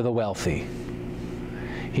disdain for the wealthy.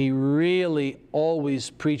 He really always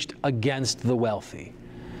preached against the wealthy.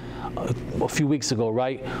 a few weeks ago,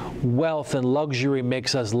 right? Wealth and luxury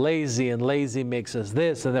makes us lazy, and lazy makes us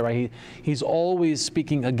this and that, right? He's always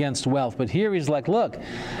speaking against wealth. But here he's like, look,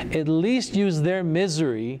 at least use their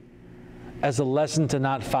misery as a lesson to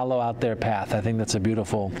not follow out their path. I think that's a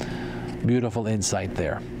beautiful, beautiful insight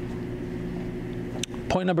there.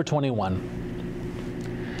 Point number 21.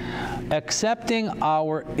 Accepting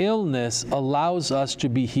our illness allows us to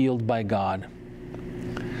be healed by God.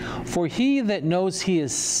 For he that knows he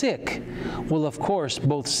is sick will, of course,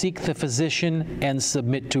 both seek the physician and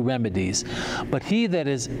submit to remedies. But he that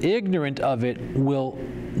is ignorant of it will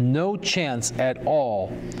have no chance at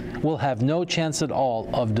all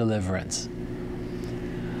of deliverance.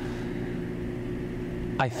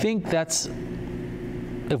 I think that's,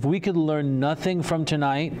 if we could learn nothing from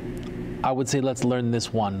tonight, I would say let's learn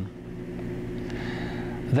this one.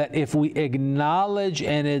 That if we acknowledge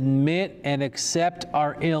and admit and accept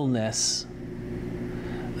our illness,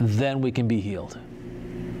 then we can be healed.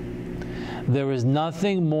 There is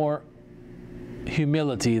nothing more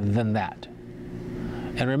humility than that.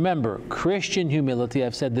 And remember, Christian humility,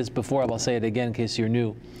 I've said this before, I'll say it again in case you're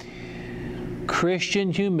new.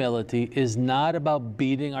 Christian humility is not about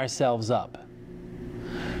beating ourselves up.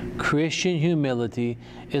 Christian humility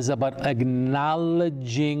is about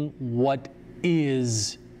acknowledging what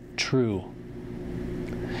is true.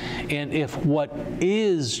 And if what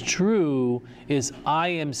is true is I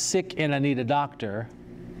am sick and I need a doctor,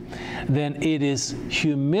 then it is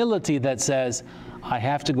humility that says I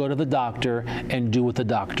have to go to the doctor and do what the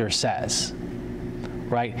doctor says.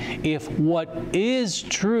 Right? If what is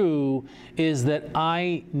true is that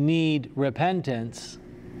I need repentance,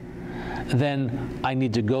 then I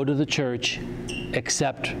need to go to the church,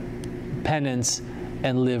 accept penance,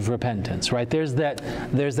 and live repentance, right? There's that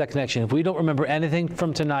connection. If we don't remember anything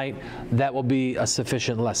from tonight, that will be a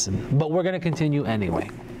sufficient lesson. But we're going to continue anyway.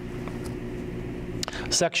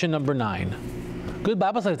 Section number 9. Good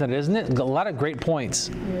Bible study tonight, isn't it? A lot of great points.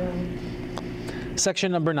 Yeah.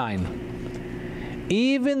 Section number 9.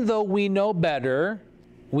 Even though we know better,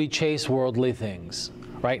 we chase worldly things.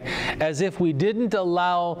 Right? As if we didn't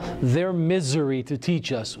allow their misery to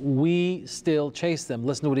teach us, we still chase them.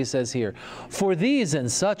 Listen to what he says here. For these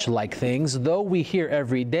and such like things, though we hear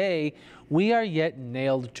every day, we are yet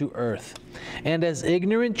nailed to earth. And as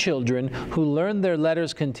ignorant children who learn their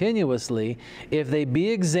letters continuously, if they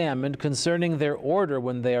be examined concerning their order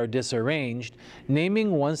when they are disarranged,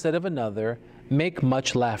 naming one instead of another, make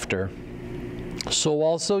much laughter. So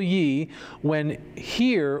also ye, when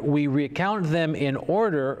here we recount them in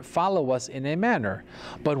order, follow us in a manner.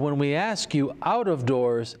 But when we ask you out of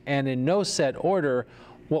doors and in no set order,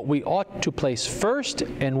 what we ought to place first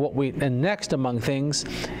and next among things,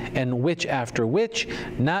 and which after which,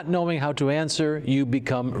 not knowing how to answer, you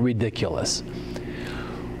become ridiculous.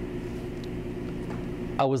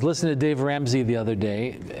 I was listening to Dave Ramsey the other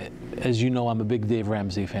day. As you know, I'm a big Dave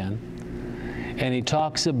Ramsey fan. And he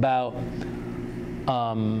talks about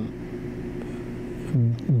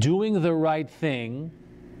doing the right thing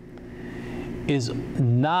is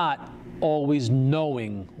not always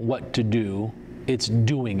knowing what to do, it's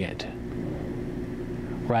doing it,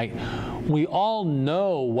 right? We all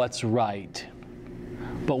know what's right,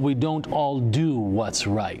 but we don't all do what's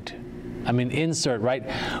right. I mean, insert, right?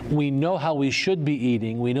 We know how we should be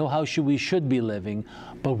eating, we know how we should be living,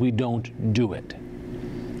 but we don't do it.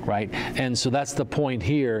 Right? And so that's the point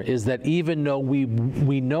here, is that even though we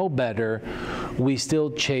know better, we still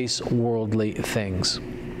chase worldly things.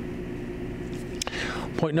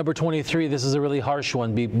 Point number 23, this is a really harsh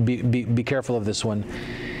one. Be careful of this one.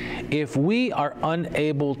 If we are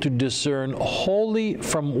unable to discern holy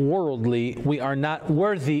from worldly, we are not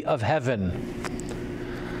worthy of heaven.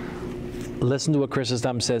 Listen to what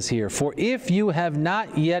Chrysostom says here. For if you have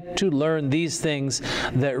not yet to learn these things,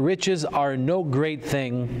 that riches are no great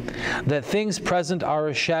thing, that things present are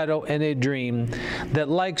a shadow and a dream, that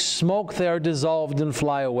like smoke they are dissolved and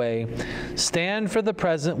fly away, stand for the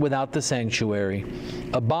present without the sanctuary.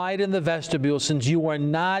 Abide in the vestibule, since you are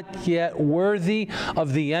not yet worthy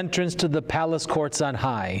of the entrance to the palace courts on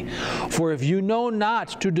high. For if you know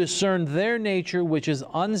not to discern their nature, which is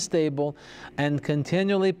unstable and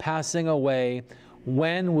continually passing away,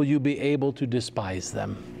 when will you be able to despise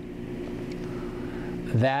them?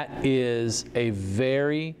 That is a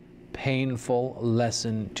very painful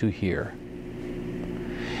lesson to hear.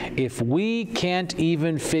 If we can't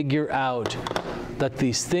even figure out that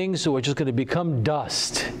these things are just going to become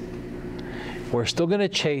dust, we're still going to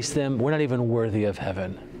chase them, we're not even worthy of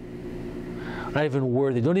heaven. not even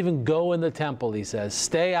worthy. Don't even go in the temple, he says.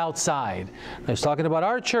 Stay outside. Now, he's talking about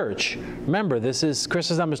our church. Remember,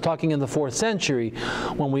 Chrysostom is talking in the 4th century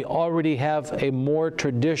when we already have a more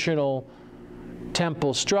traditional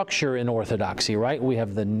temple structure in Orthodoxy, right? We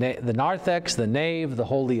have the narthex, the nave, the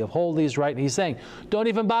Holy of Holies, right? And he's saying, don't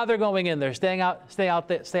even bother going in there. Stay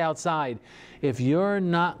outside. If you're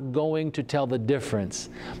not going to tell the difference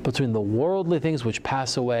between the worldly things which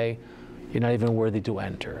pass away, you're not even worthy to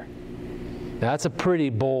enter. That's a pretty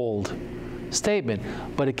bold statement,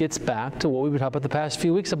 but it gets back to what we've been talking about the past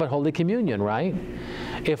few weeks about Holy Communion, right?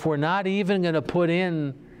 If we're not even going to put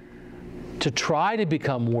in to try to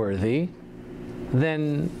become worthy,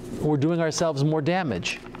 then we're doing ourselves more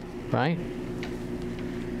damage, right?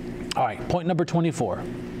 All right, point number 24.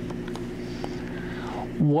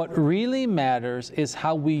 What really matters is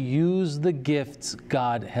how we use the gifts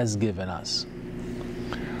God has given us.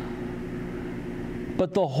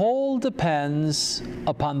 But the whole depends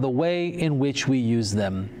upon the way in which we use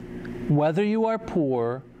them. Whether you are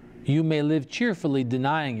poor, you may live cheerfully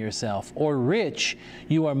denying yourself, or rich,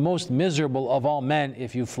 you are most miserable of all men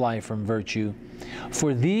if you fly from virtue.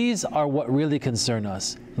 For these are what really concern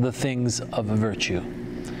us, the things of virtue.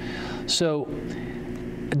 So,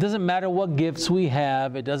 it doesn't matter what gifts we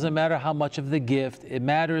have, it doesn't matter how much of the gift, it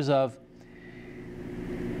matters of,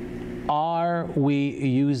 are we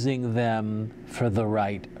using them for the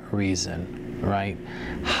right reason, right?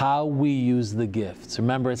 How we use the gifts.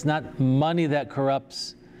 Remember, it's not money that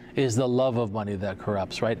corrupts, it's the love of money that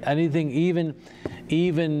corrupts, right? Anything,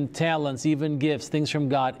 even talents, even gifts, things from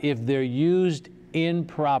God, if they're used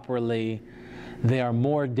improperly, they are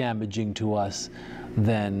more damaging to us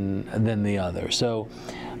than the other. So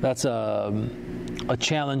that's a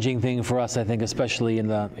challenging thing for us, I think, especially in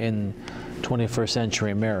 21st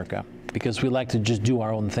century America, because we like to just do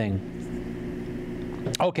our own thing.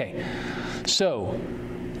 Okay, so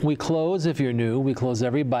we close, if you're new, we close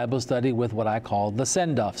every Bible study with what I call the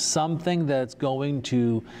send-off, something that's going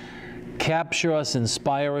to capture us,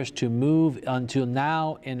 inspire us to move until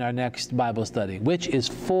now in our next Bible study, which is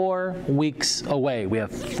 4 weeks away. We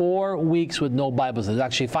have 4 weeks with no Bible study.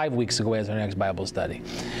 Actually, 5 weeks away is our next Bible study.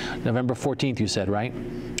 November 14th, you said, right?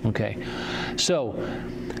 Okay. So,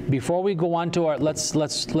 before we go on to our,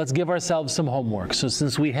 let's give ourselves some homework. So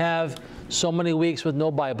since we have so many weeks with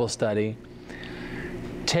no Bible study,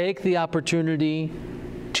 take the opportunity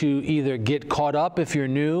to either get caught up if you're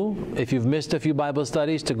new, if you've missed a few Bible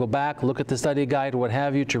studies, to go back, look at the study guide, what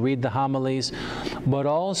have you, to read the homilies, but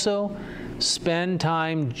also spend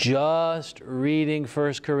time just reading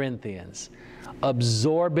 1 Corinthians.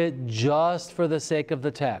 Absorb it just for the sake of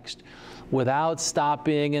the text, without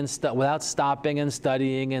stopping and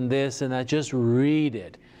studying and this and that. Just read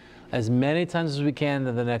it as many times as we can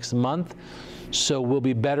in the next month, so we'll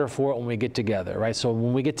be better for it when we get together, right? So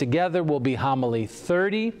when we get together, we'll be homily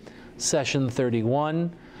 30, session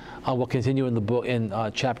 31. We'll continue in the book in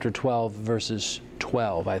chapter 12, verses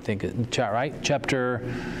 12, I think, right? Chapter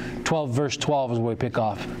 12, verse 12 is where we pick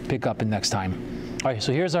up in next time. All right,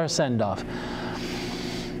 so here's our send-off.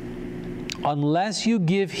 Unless you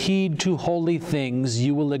give heed to holy things,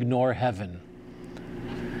 you will ignore heaven.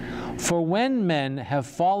 For when men have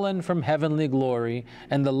fallen from heavenly glory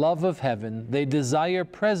and the love of heaven, they desire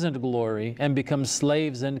present glory and become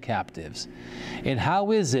slaves and captives. And how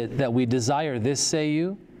is it that we desire this, say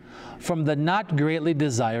you? From the not greatly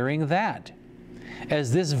desiring that.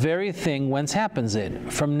 As this very thing whence happens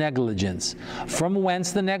it? From negligence. From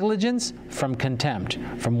whence the negligence? From contempt.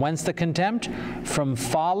 From whence the contempt? From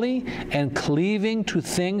folly and cleaving to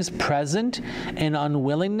things present and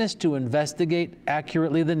unwillingness to investigate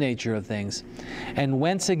accurately the nature of things. And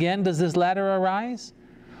whence again does this latter arise?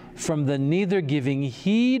 From the neither giving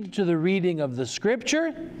heed to the reading of the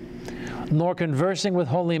Scripture, nor conversing with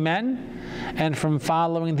holy men, and from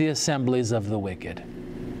following the assemblies of the wicked.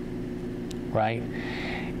 Right?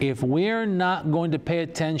 If we're not going to pay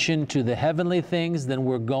attention to the heavenly things, then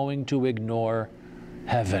we're going to ignore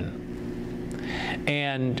heaven.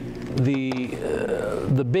 And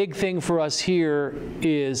the big thing for us here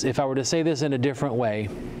is, if I were to say this in a different way,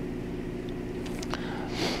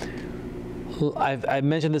 I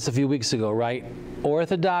mentioned this a few weeks ago, right?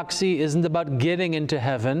 Orthodoxy isn't about getting into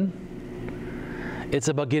heaven. It's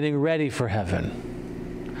about getting ready for heaven.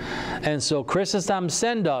 And so Chrysostom's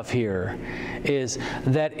send-off here is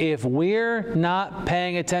that if we're not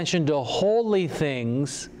paying attention to holy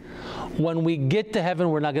things, when we get to heaven,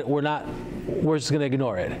 we're just going to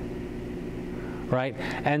ignore it. Right?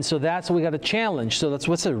 And so that's what we got to challenge. So that's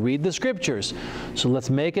what's it, read the Scriptures. So let's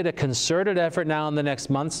make it a concerted effort now in the next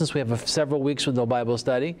month, since we have several weeks with no Bible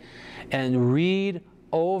study, and read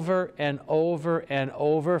over and over and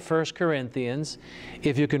over 1 Corinthians.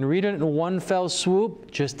 If you can read it in one fell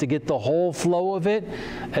swoop, just to get the whole flow of it,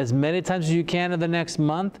 as many times as you can in the next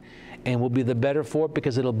month, and we'll be the better for it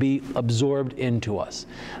because it'll be absorbed into us.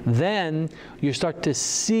 Then you start to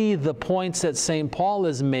see the points that St. Paul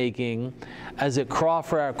is making as it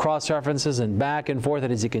cross-references and back and forth,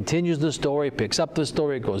 and as he continues the story, picks up the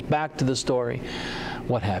story, goes back to the story,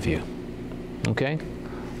 what have you. Okay?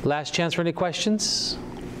 Last chance for any questions?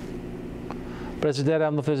 Brother Dad, I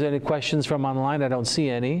don't know if there's any questions from online. I don't see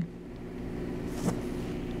any.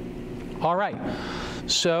 All right.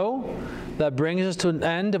 So that brings us to an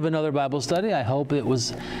end of another Bible study. I hope it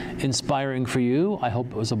was inspiring for you. I hope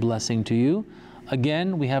it was a blessing to you.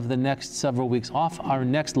 Again, we have the next several weeks off. Our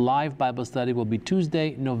next live Bible study will be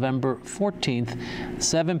Tuesday, November 14th,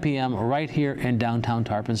 7 p.m. right here in downtown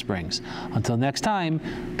Tarpon Springs. Until next time,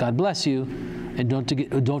 God bless you, and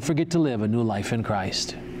don't forget to live a new life in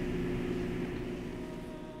Christ.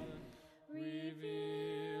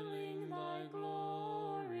 Revealing thy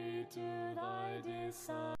glory to thy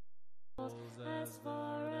disciples as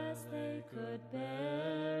far as they could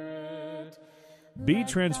bear it. Be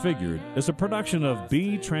Transfigured is a production of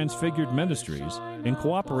Be Transfigured Ministries in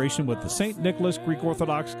cooperation with the St. Nicholas Greek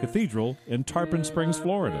Orthodox Cathedral in Tarpon Springs,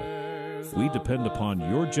 Florida. We depend upon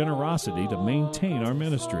your generosity to maintain our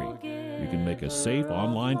ministry. You can make a safe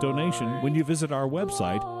online donation when you visit our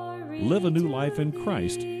website,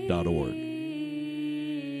 liveanewlifeinchrist.org.